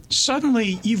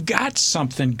 Suddenly, you've got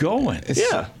something going.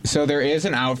 Yeah. So there is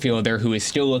an outfielder who is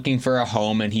still looking for a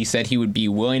home, and he said he would be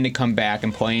willing to come back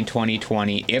and play in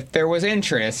 2020 if there was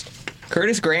interest.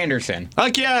 Curtis Granderson.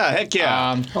 Heck yeah.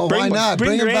 Why not?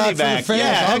 Bring him Grandy back for the fans.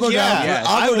 Yeah, I'll go down. yeah.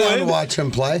 I'll go down would. to watch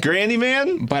him play. Grandy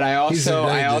man? But I He's a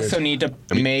great also dude. need to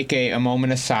make a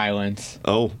moment of silence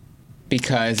Oh.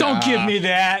 because Don't give me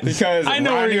that. because I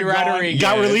know where Ronnie you're going. Rodriguez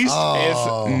Got released? is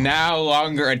no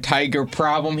longer a Tiger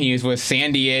problem. He is with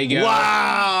San Diego.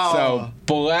 Wow. So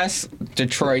bless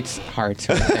Detroit's hearts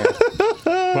right there.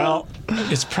 Well,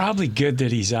 it's probably good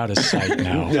that he's out of sight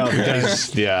now. No,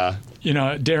 because, yeah. You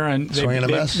know, Darren, Swing and a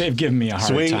miss? they've given me a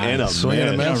hard Swing time. and a Swing and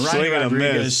a miss. miss. Ronnie Swing and a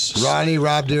Rodriguez. miss. Ronnie,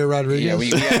 Rob Deere Rodriguez. Yeah,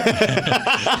 we Do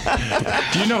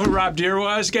you know who Rob Deere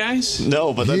was, guys?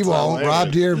 No, but that's He won't. not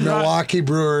Rob Deere, Milwaukee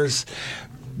Brewers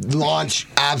launch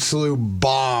absolute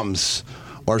bombs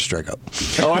or strikeout.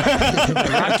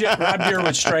 Rob Deere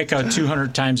would strike out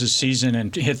 200 times a season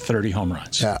and hit 30 home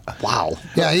runs. Yeah. Wow.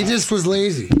 Yeah, he just was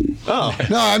lazy. Oh.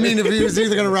 No, I mean, if he was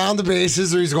either going to round the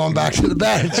bases or he's going back to the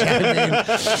bench.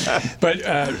 I mean,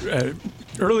 But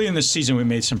early in the season, we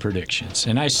made some predictions,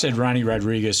 and I said Ronnie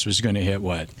Rodriguez was going to hit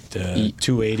what,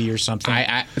 280 or something.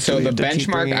 So we the have to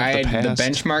keep bringing up the past?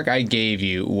 benchmark I gave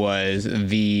you was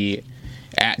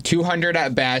at 200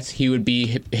 at bats he would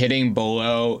be hitting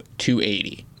below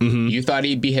 280. Mm-hmm. You thought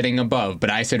he'd be hitting above, but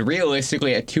I said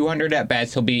realistically at 200 at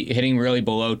bats he'll be hitting really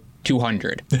below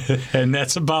 200. and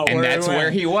that's about And where that's it went.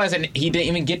 where he was, and he didn't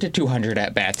even get to 200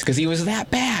 at bats because he was that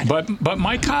bad. But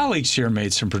my colleagues here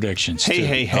made some predictions. Hey, too.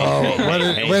 hey, hey. oh, hey, what hey,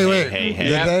 did, hey, wait. hey, hey.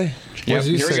 Did they? Yep, What did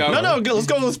you here we say? go. No, let's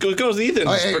go with Ethan's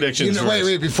Oh, hey, predictions.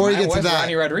 wait. Before you Mine get to was that,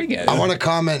 Ronnie Rodriguez. I want to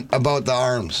comment about the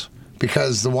arms.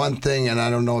 Because the one thing, and I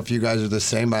don't know if you guys are the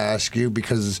same, I ask you,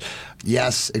 because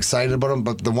yes, excited about them,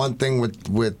 but the one thing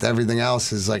with everything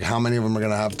else is like how many of them are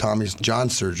going to have Tommy John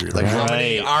surgery? Like how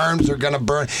many Right. arms are going to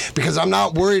burn? Because I'm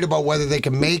not worried about whether they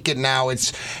can make it now.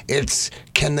 It's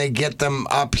can they get them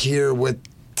up here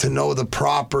to know the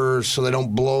proper so they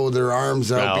don't blow their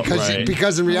arms out?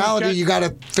 Because in reality, Okay. you got to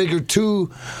figure 2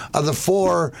 of the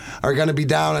 4 are going to be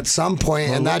down at some point,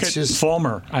 and Look that's at just.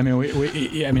 Fulmer. I mean,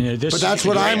 this. But that's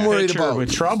what I'm worried pitcher about.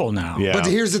 With trouble now. Yeah. But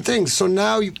here's the thing. So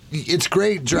now it's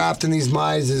great drafting these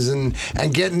Mises and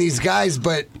getting these guys,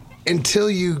 but until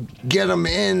you get them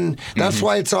in, that's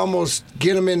why it's almost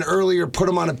get them in earlier, put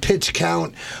them on a pitch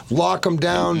count, lock them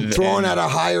down, throw them at a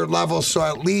higher level, so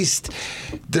at least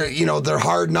they're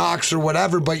hard knocks or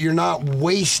whatever, but you're not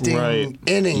wasting Right.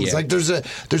 innings. Yeah. Like there's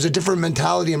a different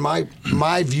mentality in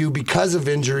my view because of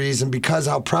injuries and because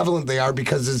how prevalent they are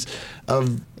because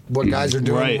of what guys are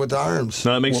doing Right. with the arms.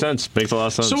 No, that makes sense. Makes a lot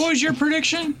of sense. So what was your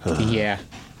prediction? Yeah.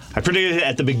 I predicted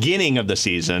at the beginning of the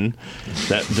season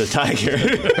that the Tiger.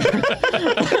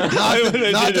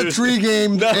 Not the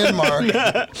 3-game in mark.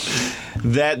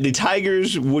 that the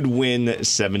Tigers would win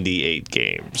 78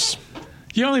 games.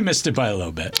 You only missed it by a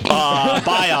little bit.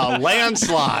 By a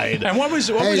landslide. And what was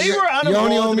Hey, they you, were on a you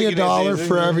only roll at owe the me beginning of the $1 season.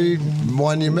 for every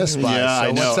one you missed by. Yeah, so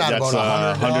I know. what's that, That's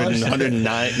about $100?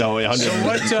 109. No,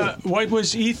 100. So what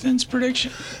was Ethan's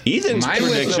prediction? Ethan's Mine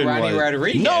was the prediction Ronnie was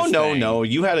Rodriguez no.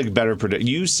 thing. You had a better prediction.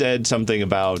 You said something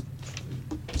about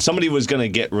somebody was going to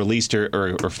get released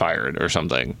or fired or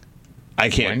something. I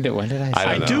can't. When did I say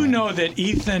I I don't do know. know that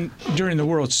Ethan, during the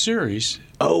World Series,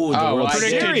 Oh, the World I did.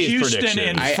 predicted Series Houston prediction.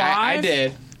 in I 5.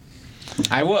 did.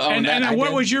 I will own And, that. and I what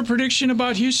did. was your prediction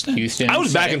about Houston? Houston? I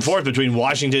was back and 6. forth between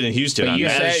Washington and Houston But on you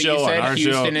that said, show, you said on our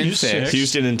Houston show. in You 6. said-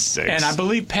 Houston in 6. And I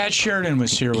believe Pat Sheridan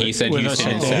was here with, He said with Houston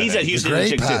us. in today. 7. He's at Houston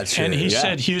great in 6 Pat too. And he Yeah.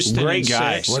 said Houston Great in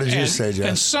guy. 6. What did you And- say, Jeff?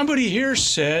 And somebody here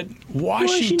said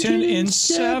Washington in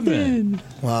 7.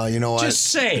 Well, you know what? Just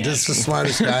say it. Just the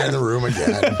smartest guy in the room again.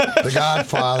 The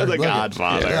Godfather. The Look at-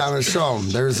 Godfather. Yeah, I'm going to show him.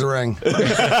 There's the ring.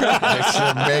 It's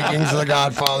the makings of the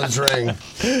Godfather's ring.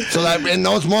 So that in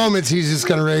those moments, he's just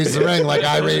going to raise the ring like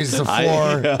I raised the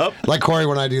 4. Yep. Like, Corey,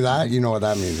 when I do that, you know what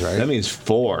that means, right? That means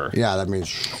 4. Yeah, that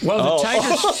means. Well,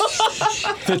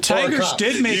 the Tigers o'clock.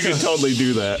 did make You can totally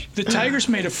do that. The Tigers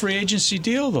made a free agency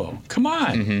deal, though. Come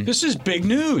on. This is big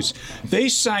news. They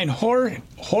signed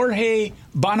Jorge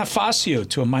Bonifacio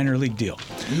to a minor league deal.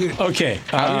 Okay.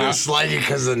 I'm just like it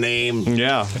because of the name.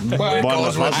 Yeah. Well,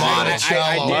 goes with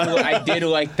Monticello. I did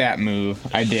like that move.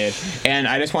 I did. And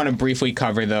I just want to briefly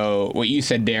cover, though, what you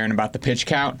said, Darren, about the pitch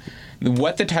count.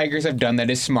 What the Tigers have done that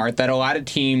is smart, that a lot of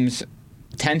teams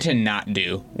tend to not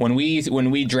do. When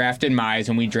we drafted Mize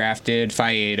and we drafted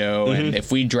Faedo, and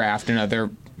if we draft another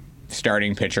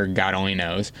starting pitcher, God only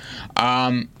knows,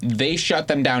 they shut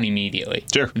them down immediately.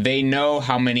 Sure. They know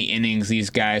how many innings these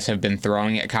guys have been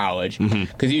throwing at college.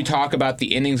 Because you talk about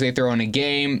the innings they throw in a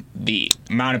game, the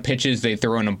amount of pitches they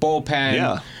throw in a bullpen.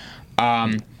 Yeah.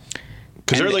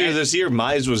 Because And- earlier and- this year,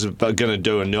 Mize was going to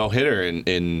do a no-hitter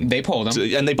in. They pulled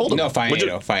him. And they pulled him. No, Which-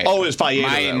 Faedo. Oh, it was Faedo.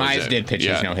 that was Mize it. did pitch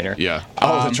his no-hitter. Yeah.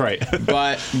 Oh, that's right.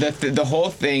 But the whole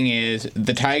thing is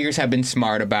the Tigers have been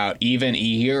smart about even a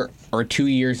year or 2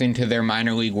 years into their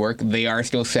minor league work, they are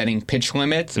still setting pitch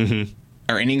limits,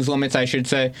 or innings limits, I should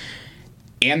say,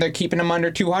 and they're keeping them under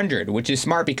 200, which is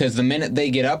smart because the minute they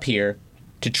get up here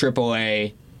to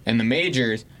AAA and the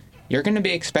majors, you're going to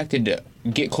be expected to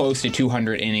get close to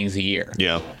 200 innings a year.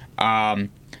 Yeah.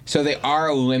 So they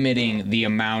are limiting the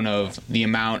amount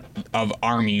of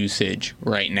arm usage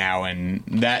right now, and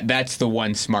that's the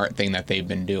one smart thing that they've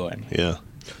been doing. Yeah.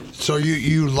 So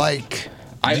you like.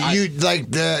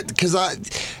 Because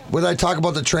when I talk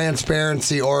about the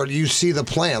transparency, or you see the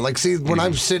plan, like, see, when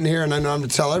I'm sitting here and I know I'm to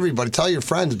tell everybody, tell your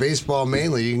friends, Baseball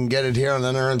Mainly, you can get it here on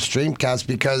the NRM Streamcast,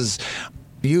 because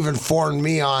you've informed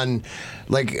me on,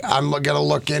 like, I'm gonna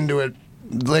look into it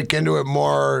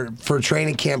more for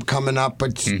training camp coming up,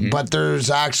 but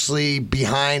there's actually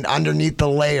underneath the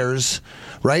layers,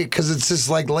 right? Because it's just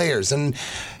like layers, and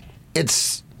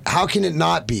it's. How can it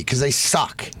not be? Because they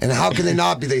suck. And how can they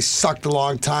not be? They sucked a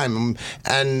long time.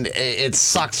 And it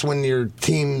sucks when your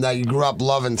team that you grew up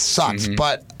loving sucks.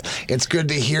 But it's good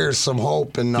to hear some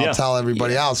hope, and I'll tell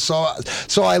everybody else. So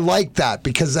I like that,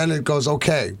 because then it goes,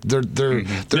 okay,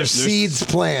 there's seeds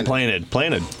planted. Planted,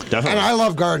 definitely. And I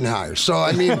love Gardenhire. So,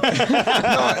 I mean,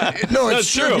 no,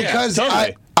 it's true. Because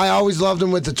totally. I always loved him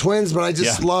with the Twins, but I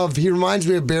just love, he reminds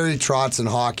me of Barry Trotz in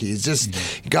hockey. He's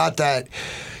just got that...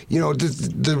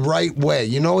 the right way.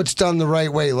 It's done the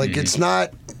right way. Like, it's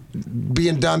not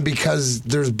being done because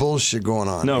there's bullshit going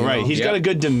on. No, right. He's got a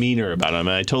good demeanor about him,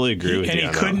 and I totally agree with you.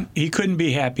 And he couldn't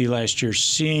be happy last year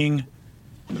seeing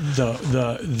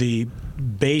the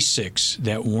basics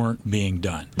that weren't being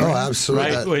done. Oh,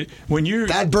 absolutely. Right?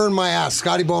 That burned my ass.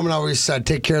 Scotty Bowman always said,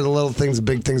 take care of the little things, the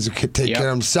big things take care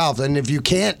of himself. And if you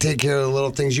can't take care of the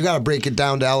little things, you got to break it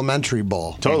down to elementary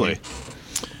ball. Totally.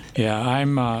 Yeah,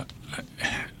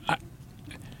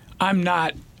 I'm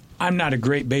not a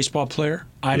great baseball player.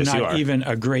 I'm not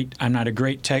a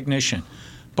great technician.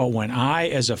 But when I,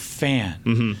 as a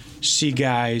fan, see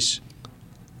guys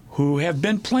who have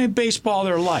been playing baseball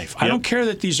their life, I don't care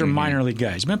that these are minor league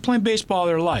guys, been playing baseball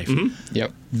their life.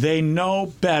 Yep. They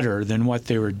know better than what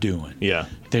they were doing. Yeah.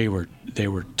 They were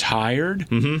tired.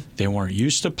 They weren't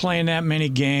used to playing that many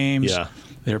games. Yeah.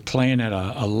 They're playing at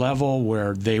a level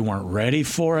where they weren't ready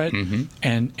for it,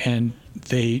 and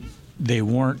they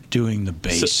weren't doing the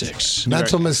basics.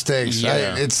 Mental mistakes.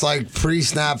 Yeah. It's like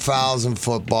pre-snap fouls in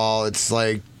football. It's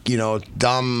like,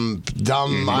 dumb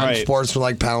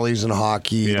unsportsmanlike penalties in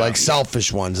hockey, like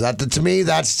selfish ones. That, to me,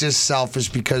 that's just selfish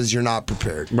because you're not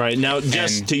prepared. Right. Now,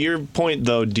 just to your point,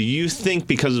 though, do you think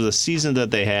because of the season that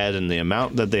they had and the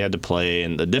amount that they had to play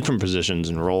and the different positions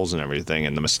and roles and everything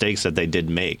and the mistakes that they did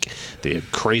make, the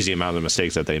crazy amount of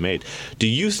mistakes that they made, do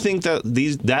you think that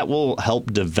that will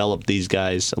help develop these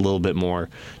guys a little bit more?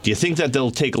 Do you think that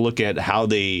they'll take a look at how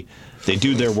they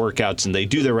do their workouts and they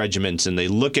do their regiments and they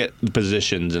look at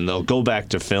positions and they'll go back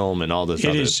to film and all this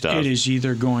other stuff? It is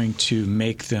either going to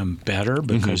make them better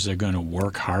because they're going to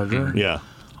work harder,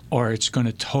 or it's going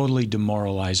to totally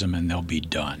demoralize them and they'll be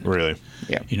done. Really?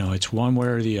 Yeah. It's one way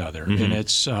or the other, and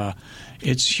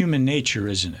it's human nature,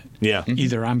 isn't it? Yeah.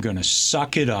 Either I'm going to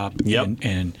suck it up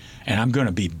and I'm going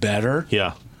to be better.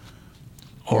 Yeah.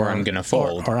 Or I'm going to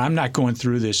fold. Or I'm not going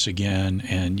through this again,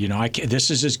 and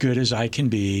this is as good as I can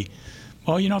be.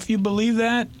 Well, if you believe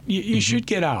that, you should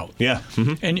get out. Yeah.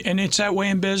 And it's that way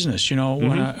in business. When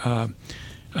I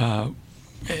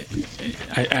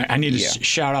need to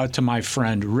shout out to my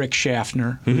friend Rick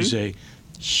Schaffner, who's a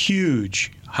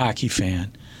huge hockey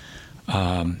fan,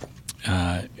 and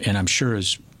I'm sure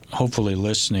is hopefully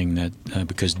listening that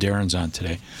because Darren's on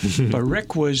today. But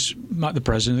Rick was the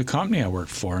president of the company I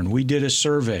worked for, and we did a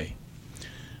survey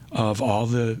of all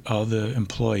the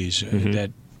employees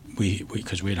that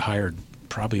because we had hired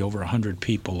probably over 100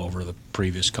 people over the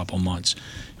previous couple months.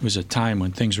 It was a time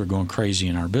when things were going crazy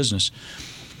in our business.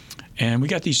 And we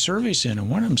got these surveys in, and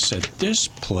one of them said, this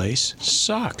place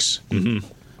sucks.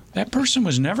 That person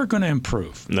was never going to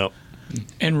improve. Nope.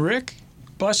 And Rick,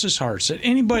 bless his heart, said,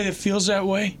 anybody that feels that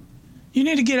way, you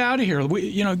need to get out of here.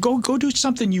 Go do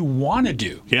something you want to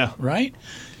do. Yeah. Right?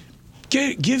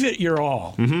 Give it your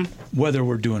all. Whether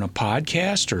we're doing a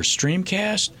podcast or a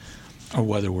streamcast, or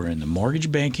whether we're in the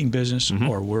mortgage banking business,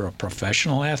 or we're a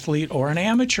professional athlete or an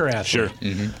amateur athlete.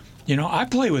 Sure. I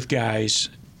play with guys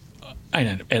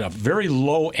at a very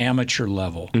low amateur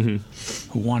level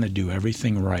who want to do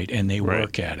everything right, and they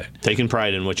work at it. Taking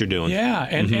pride in what you're doing. Yeah,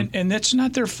 and that's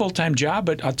not their full-time job,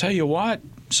 but I'll tell you what,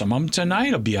 some of them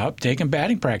tonight will be up taking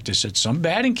batting practice at some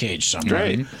batting cage somewhere.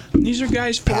 Right. These are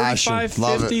guys 45,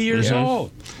 50 years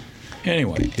old.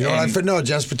 Anyway.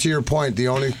 Just to your point,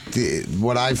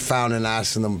 what I've found in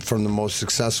asking them from the most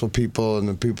successful people and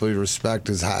the people you respect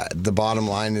is the bottom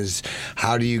line is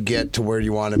how do you get to where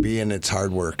you want to be, and it's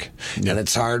hard work. And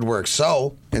it's hard work.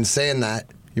 So, in saying that,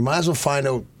 you might as well find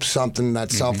out something,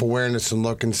 that self-awareness, and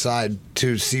look inside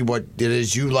to see what it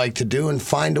is you like to do and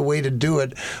find a way to do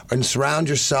it and surround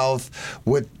yourself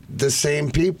with the same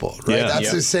people, right? Yeah.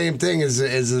 That's the same thing as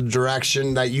the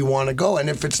direction that you want to go. And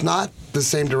if it's not the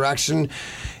same direction,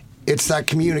 it's that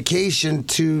communication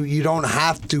to, you don't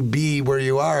have to be where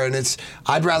you are. And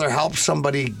I'd rather help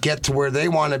somebody get to where they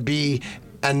want to be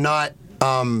and not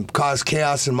cause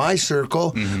chaos in my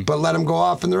circle, but let them go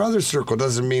off in their other circle.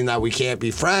 Doesn't mean that we can't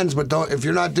be friends, but if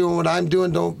you're not doing what I'm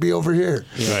doing, don't be over here.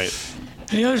 Right.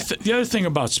 The other thing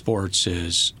about sports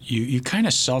is you kind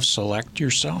of self-select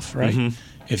yourself, right?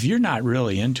 If you're not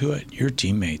really into it, your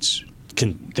teammates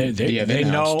they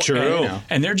know. It's true.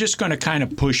 And they're just going to kind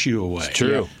of push you away. It's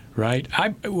true. Right?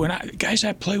 Guys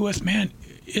I play with, man,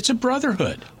 it's a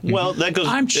brotherhood. Well, that goes.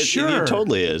 I'm sure it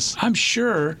totally is. I'm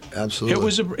sure.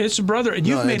 Absolutely. It's a brother, and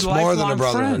you've made it's lifelong more than a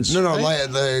brotherhood. friends. No, right?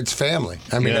 it's family.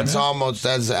 I mean, it's almost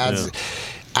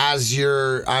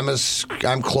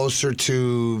I'm closer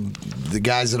to the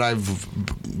guys that I've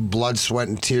blood, sweat,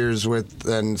 and tears with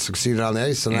and succeeded on the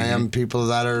ice than I am people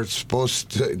that are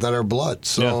that are blood.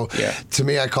 So to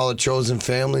me, I call it chosen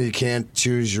family. You can't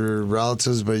choose your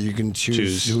relatives, but you can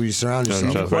choose who you surround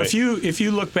yourself with. Well, if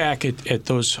you look back at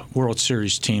those World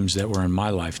Series teams that were in my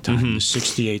lifetime, the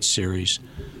 '68 series,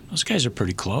 those guys are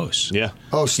pretty close. Yeah.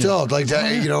 Oh, still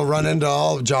run into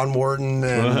all John Wharton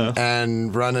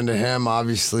and run into him.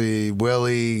 Obviously,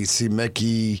 Willie, see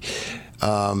Mickey.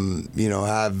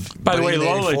 Have. By the way,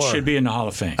 Lola should be in the Hall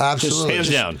of Fame. Absolutely, hands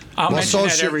down. I'll mention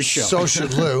that every show. So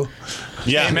should Lou.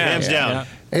 Hands down. Yeah.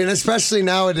 And especially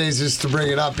nowadays, just to bring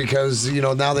it up, because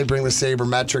now they bring the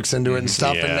sabermetrics into it and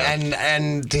stuff,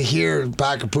 and to hear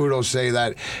Pat Caputo say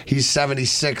that he's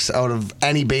 76 out of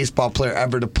any baseball player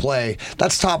ever to play.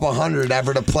 That's top 100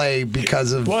 ever to play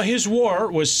because of. Well, his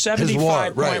WAR was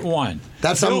 75.1. Right.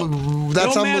 That's Bill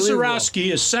unbelievable. Mazeroski,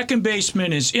 his second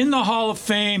baseman, is in the Hall of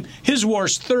Fame. His WAR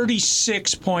is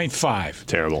 36.5.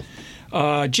 Terrible.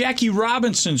 Jackie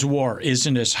Robinson's WAR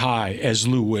isn't as high as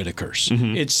Lou Whitaker's.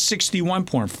 It's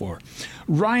 61.4.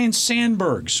 Ryan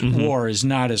Sandberg's WAR is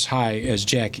not as high as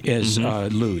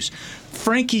Lou's.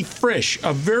 Frankie Frisch,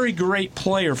 a very great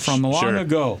player from long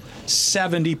ago,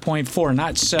 70.4,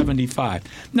 not 75.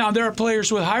 Now, there are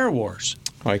players with higher WARs.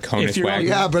 Like Honus Wagner.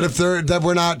 Yeah, but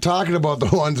we're not talking about the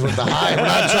ones with the high. We're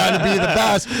not trying to be the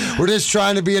best. We're just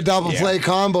trying to be a double play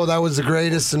combo. That was the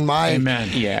greatest in my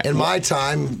my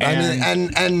time.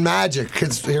 And Magic.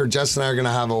 Because here, Jess and I are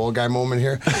gonna have an old guy moment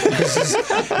here.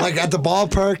 Like at the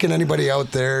ballpark, and anybody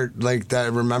out there like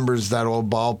that remembers that old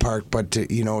ballpark, but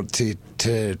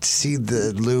to see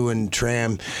the Lou and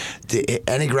Tram,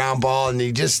 any ground ball, and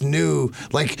you just knew,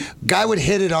 like, guy would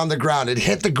hit it on the ground. It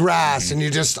hit the grass, and you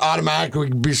just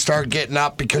automatically start getting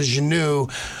up because you knew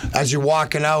as you're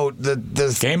walking out, the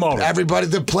game over. Everybody,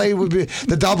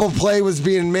 the double play was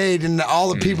being made, and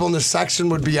all the people in the section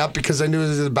would be up because they knew it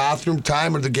was the bathroom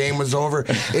time or the game was over.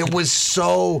 It was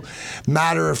so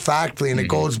matter-of-factly, and it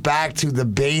goes back to the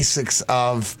basics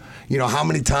of, how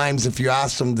many times, if you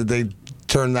ask them, did they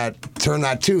turn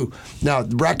that to. Now,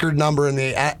 record number in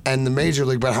the major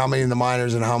league, but how many in the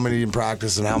minors and how many in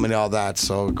practice and how many all that.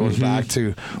 So it goes back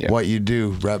to what you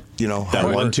do, that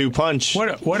 1-2 punch.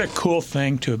 What a cool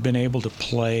thing to have been able to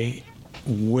play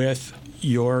with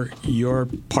your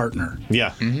partner.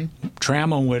 Yeah.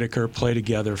 Tram and Whitaker play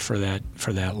together for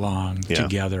that long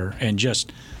together, and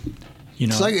just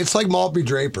it's like Maltby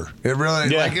Draper. It really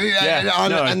and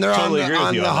they're totally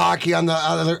on the hockey on the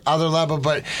other level,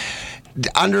 but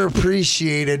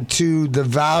underappreciated to the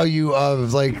value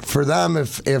of, like, for them,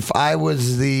 if I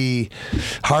was the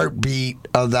heartbeat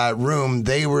of that room,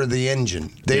 they were the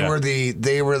engine. They were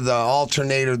the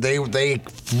alternator. They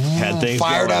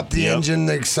fired up the engine,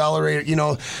 the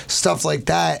accelerator, stuff like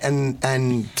that,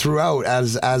 and throughout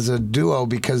as a duo,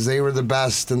 because they were the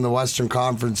best in the Western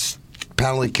Conference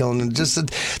penalty killing, and just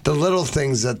the little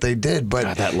things that they did. But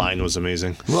God, that line was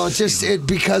amazing. Well,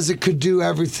 because it could do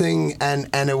everything, and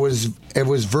it was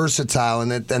versatile,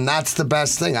 and that's the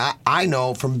best thing I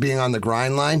know from being on the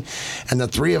grind line, and the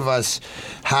three of us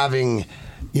having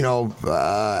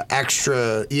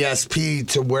extra ESP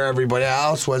to where everybody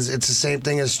else was. It's the same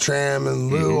thing as Tram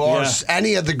and Lou or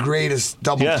any of the greatest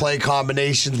double play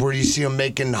combinations where you see them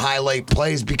making highlight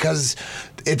plays, because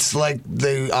it's like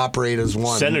they operate as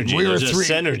one. Synergy. We were three,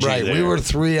 synergy right? there. We were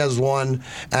three as one,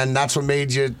 and that's what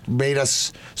made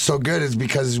us so good, is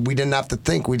because we didn't have to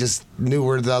think. We just knew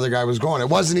where the other guy was going. It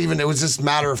was just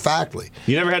matter of factly.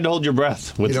 You never had to hold your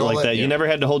breath with that. Yeah. You never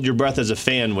had to hold your breath as a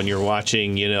fan when you're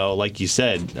watching. Like you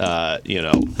said, But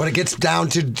it gets down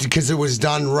to because it was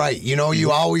done right.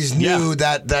 You always knew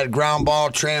that ground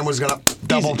ball Tram was gonna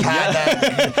double pad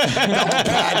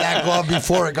that glove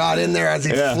before it got in there as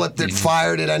he flipped it,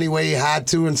 fired it any way he had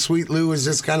to, and Sweet Lou was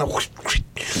just kind of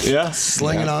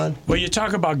slinging on. Well, you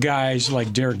talk about guys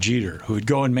like Derek Jeter who would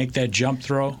go and make that jump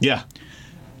throw. Yeah.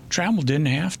 Trammell didn't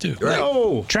have to. Right.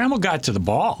 No. Trammell got to the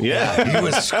ball. Yeah. He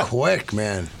was quick,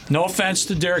 man. No offense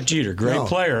to Derek Jeter, great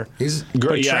player. He's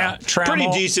Great. But Trammell, pretty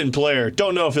decent player.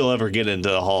 Don't know if he'll ever get into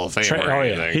the Hall of Fame or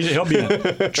anything. He'll be in.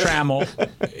 Trammell,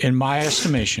 in my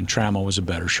estimation, Trammell was a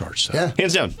better shortstop. Yeah.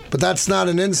 Hands down. But that's not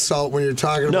an insult when you're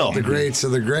talking about the greats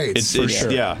of the greats. It's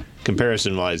yeah.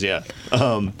 Comparison-wise, yeah.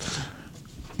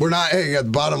 We're not. Hey, the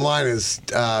bottom line is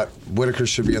Whitaker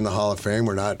should be in the Hall of Fame.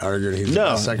 We're not arguing he's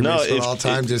the second baseman all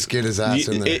time. Just get his ass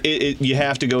in there. You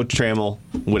have to go Trammell,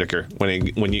 Whitaker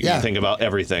when you think about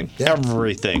everything. Yeah.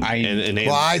 Everything.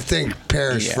 I think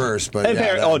Parrish first, but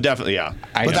definitely, yeah.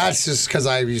 But that's just because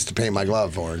I used to paint my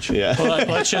glove orange. Yeah. Well,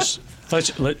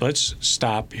 let's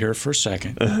stop here for a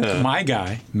second. My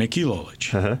guy, Mickey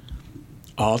Lolich,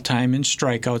 all-time in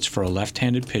strikeouts for a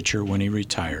left-handed pitcher when he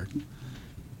retired.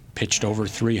 Pitched over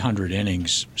 300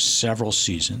 innings several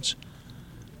seasons.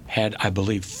 Had, I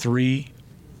believe, 3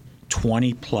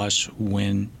 20-plus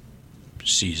win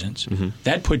seasons.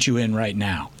 That puts you in right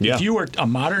now. Yeah. If you were a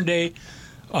modern-day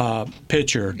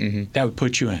pitcher, that would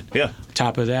put you in. Yeah.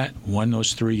 Top of that, won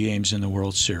those 3 games in the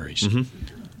World Series.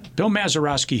 Bill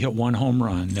Mazeroski hit 1 home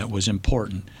run that was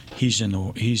important. He's in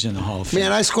the Hall of Fame.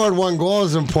 Man, I scored 1 goal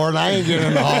is important. I ain't getting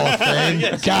in the Hall of Fame.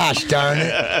 Gosh darn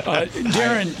it.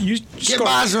 Darren, you Get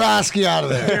Mazeroski out of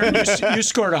there. Darren, you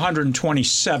scored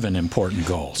 127 important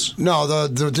goals. No,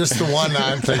 just the one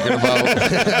I'm thinking about.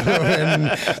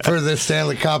 And for the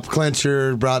Stanley Cup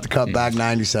clincher, brought the cup back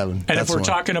 97. And if we're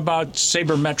talking about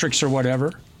sabermetrics or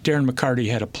whatever, Darren McCarty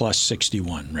had a plus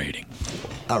 61 rating.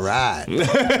 All right.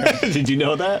 Did you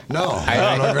know that? No,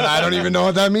 I don't even know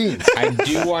what that means. I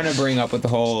do want to bring up with the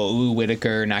whole Lou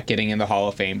Whitaker not getting in the Hall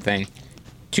of Fame thing.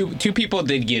 Two people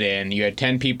did get in. You had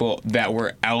 10 people that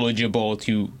were eligible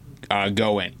to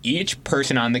go in. Each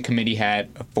person on the committee had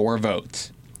 4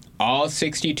 votes. All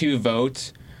 62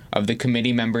 votes of the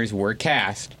committee members were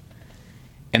cast.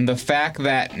 And the fact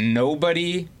that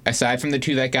nobody, aside from the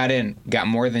 2 that got in, got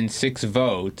more than 6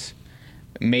 votes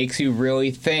makes you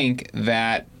really think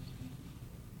that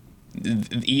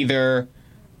either,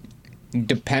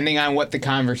 depending on what the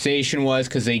conversation was,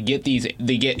 because they get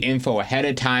info ahead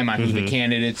of time on who the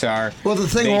candidates are. Well, the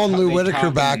thing holding Lou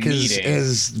Whitaker back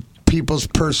is people's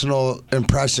personal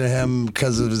impression of him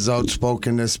because of his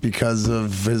outspokenness, because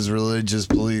of his religious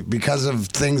belief, because of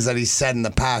things that he said in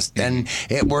the past. And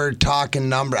we're talking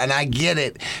number, and I get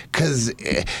it, because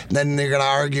then they're going to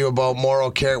argue about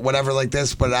moral character, whatever like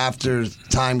this, but after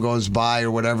time goes by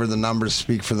or whatever, the numbers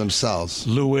speak for themselves.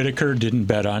 Lou Whitaker didn't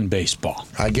bet on baseball.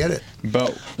 I get it.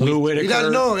 But Lou Whitaker,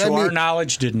 our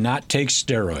knowledge, did not take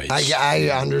steroids.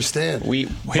 I understand.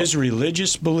 His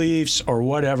religious beliefs or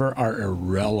whatever are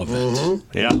irrelevant.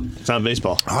 Yeah, it's not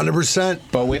baseball. 100%.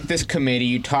 But with this committee,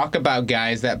 you talk about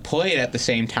guys that played at the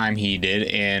same time he did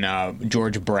in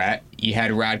George Brett. You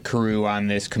had Rod Carew on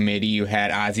this committee. You had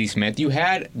Ozzie Smith. You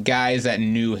had guys that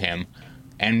knew him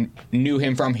and knew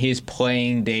him from his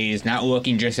playing days, not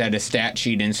looking just at a stat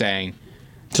sheet and saying...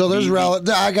 So there's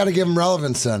I got to give them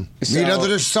relevance then.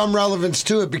 There's some relevance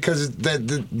to it because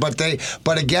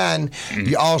but again,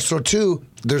 you also too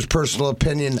there's personal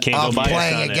opinion of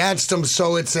playing against them.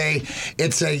 So it's a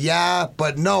yeah,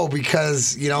 but no,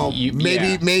 because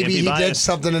maybe he did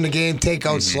something in the game,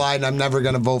 takeout slide, and I'm never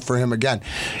going to vote for him again.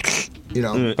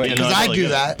 Because I do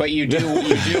that. But you do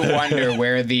wonder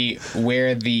where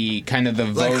the kind of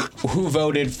the vote, who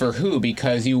voted for who,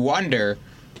 because you wonder.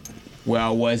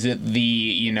 Well, was it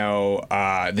the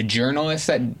journalists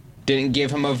that didn't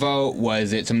give him a vote?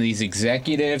 Was it some of these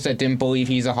executives that didn't believe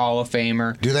he's a Hall of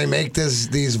Famer? Do they make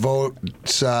these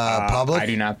votes public? I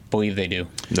do not believe they do.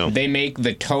 No. They make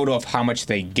the total of how much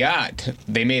they got.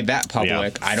 They made that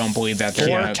public. Yeah. I don't believe that they're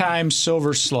 4-time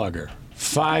Silver Slugger,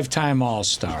 5-time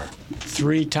All-Star,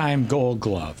 3-time Gold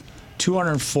Glove,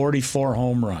 244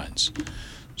 home runs.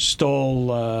 Stole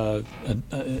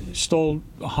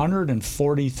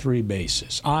 143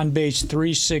 bases. On base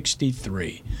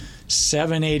 363,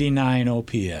 789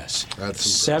 OPS,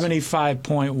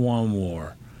 75.1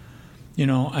 WAR.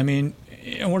 And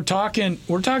we're talking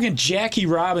Jackie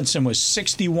Robinson was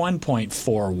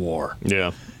 61.4 WAR.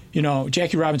 Yeah.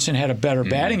 Jackie Robinson had a better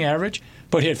batting average,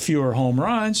 but hit fewer home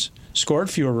runs, scored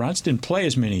fewer runs, didn't play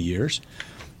as many years.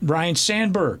 Ryne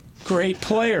Sandberg, great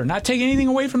player. Not taking anything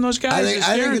away from those guys.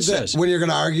 I think when you're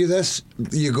going to argue this,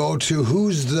 you go to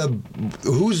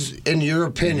who's in your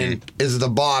opinion is the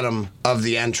bottom of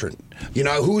the entrant. You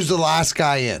know, who's the last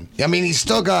guy in? I mean, he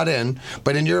still got in,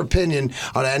 but in your opinion,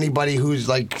 out of anybody who's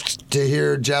like to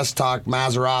hear Jess talk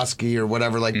Mazeroski or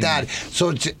whatever like that.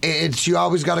 So it's you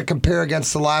always got to compare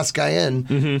against the last guy in.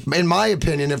 In my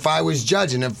opinion, if I was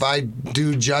judging, if I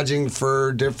do judging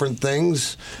for different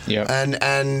things,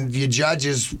 and you judge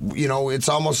is, you know, it's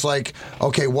almost like,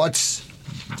 okay, what's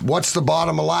the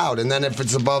bottom allowed? And then if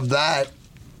it's above that,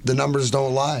 the numbers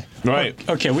don't lie. Right.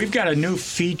 Okay, we've got a new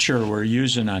feature we're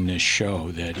using on this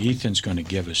show that Ethan's going to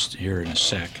give us here in a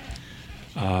sec.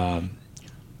 And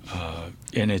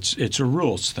it's a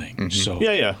rules thing. So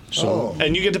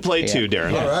and you get to play too,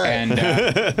 Darren. All right. And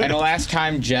the last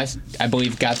time Jess, I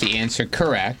believe, got the answer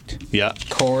correct. Yeah.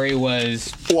 Corey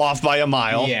was Off by a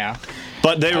mile. yeah.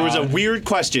 But there was a weird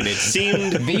question. It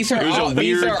seemed These are it was all, a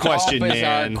weird these are question, all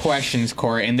bizarre man. questions,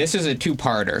 Corey, and this is a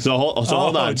two-parter. So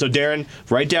hold on. So Darren,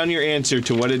 write down your answer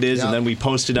to what it is, and then we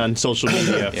post it on social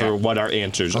media for what our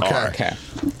answers are. Okay.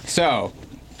 So,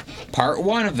 part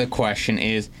one of the question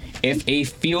is, if a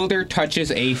fielder touches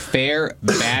a fair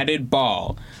batted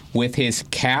ball with his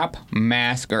cap,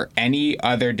 mask, or any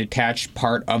other detached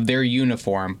part of their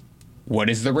uniform, what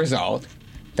is the result?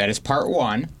 That is part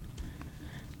one.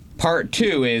 Part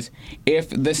two is, if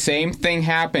the same thing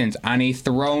happens on a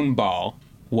thrown ball,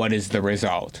 what is the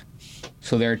result?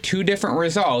 So there are two different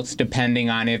results depending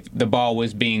on if the ball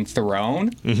was being thrown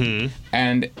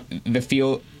and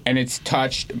it's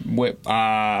touched with,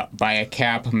 by a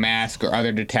cap, mask, or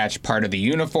other detached part of the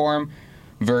uniform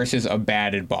versus a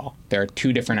batted ball. There are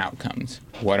two different outcomes.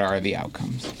 What are the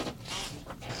outcomes?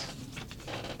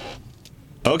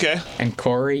 Okay. And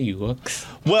Corey, you look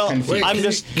Well, confused. I'm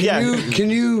just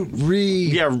Can you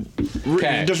read?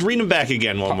 Okay. Just read them back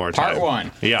again one more time. Part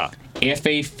one. Yeah. If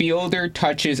a fielder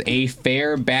touches a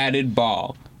fair batted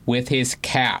ball with his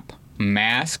cap,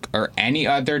 mask, or any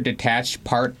other detached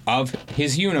part of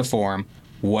his uniform,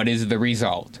 what is the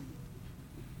result?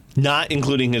 Not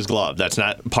including his glove. That's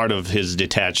not part of his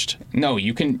detached. No,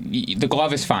 the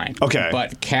glove is fine. Okay.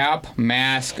 But cap,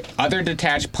 mask, other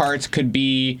detached parts could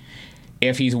be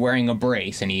if he's wearing a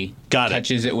brace and he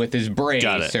touches it with his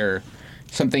brace or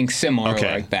something similar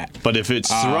like that. But if it's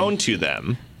thrown to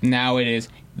them. Now it is,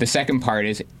 the second part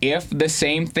is, if the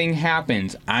same thing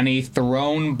happens on a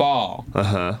thrown ball,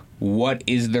 what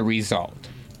is the result?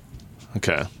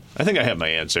 Okay. I think I have my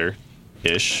answer.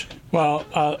 Ish. Well,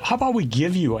 how about we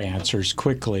give you answers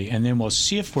quickly, and then we'll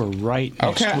see if we're right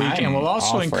next Okay, week. And we'll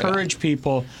also all for encourage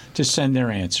people to send their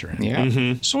answer in.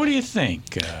 Yeah. So what do you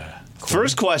think?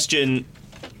 First question,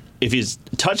 if he's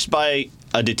touched by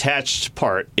a detached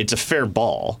part, it's a fair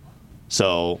ball.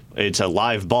 So it's a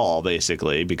live ball,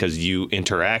 basically, because you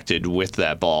interacted with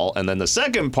that ball. And then the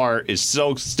second part is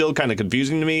still kind of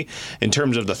confusing to me in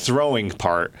terms of the throwing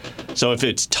part. So if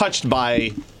it's touched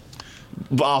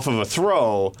off of a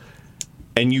throw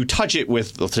and you touch it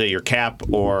with, let's say, your cap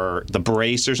or the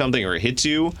brace or something, or it hits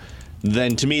you,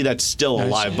 then to me that's still a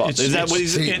live ball. Is that what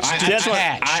he's?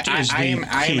 I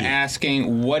am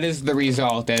asking, what is the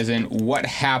result? As in, what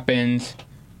happens?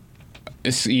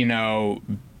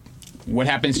 What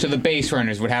happens to the base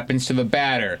runners? What happens to the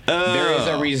batter? There is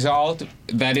a result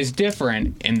that is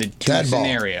different in the two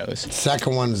scenarios.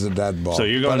 Second one's the dead ball. So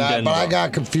you're going dead ball. But I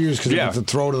got confused because if it's a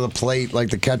throw to the plate,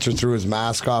 like the catcher threw his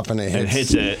mask off and it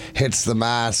hits the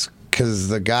mask. Because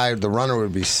the runner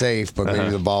would be safe, but maybe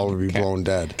the ball would be blown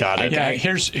dead. Got it. Yeah,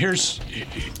 here's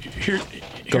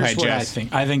Go ahead, what Jess.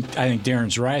 I think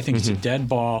Darren's right. I think it's a dead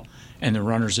ball, and the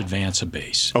runners advance a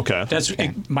base. Okay. That's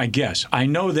my guess. I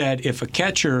know that if a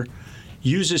catcher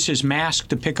uses his mask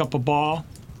to pick up a ball,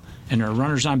 and there are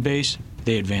runners on base,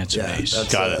 they advance a base.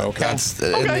 Got it. That's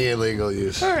in the illegal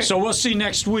use. Right. So we'll see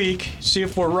next week. See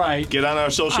if we're right. Get on our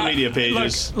social media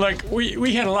pages. Look,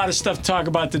 we had a lot of stuff to talk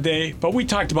about today, but we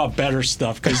talked about better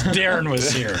stuff because Darren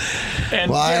was here.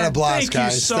 And I had a blast, thank you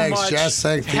guys. so Thanks, much. Jess.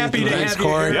 Thanks, Happy Ethan. to Thanks, have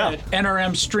Corey. you here at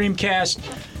NRM Streamcast.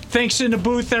 Thanks in the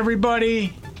booth,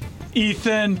 everybody.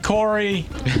 Ethan, Corey,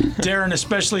 Darren,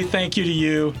 especially thank you to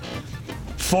you.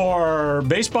 For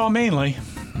Baseball Mainly,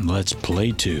 let's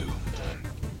play two.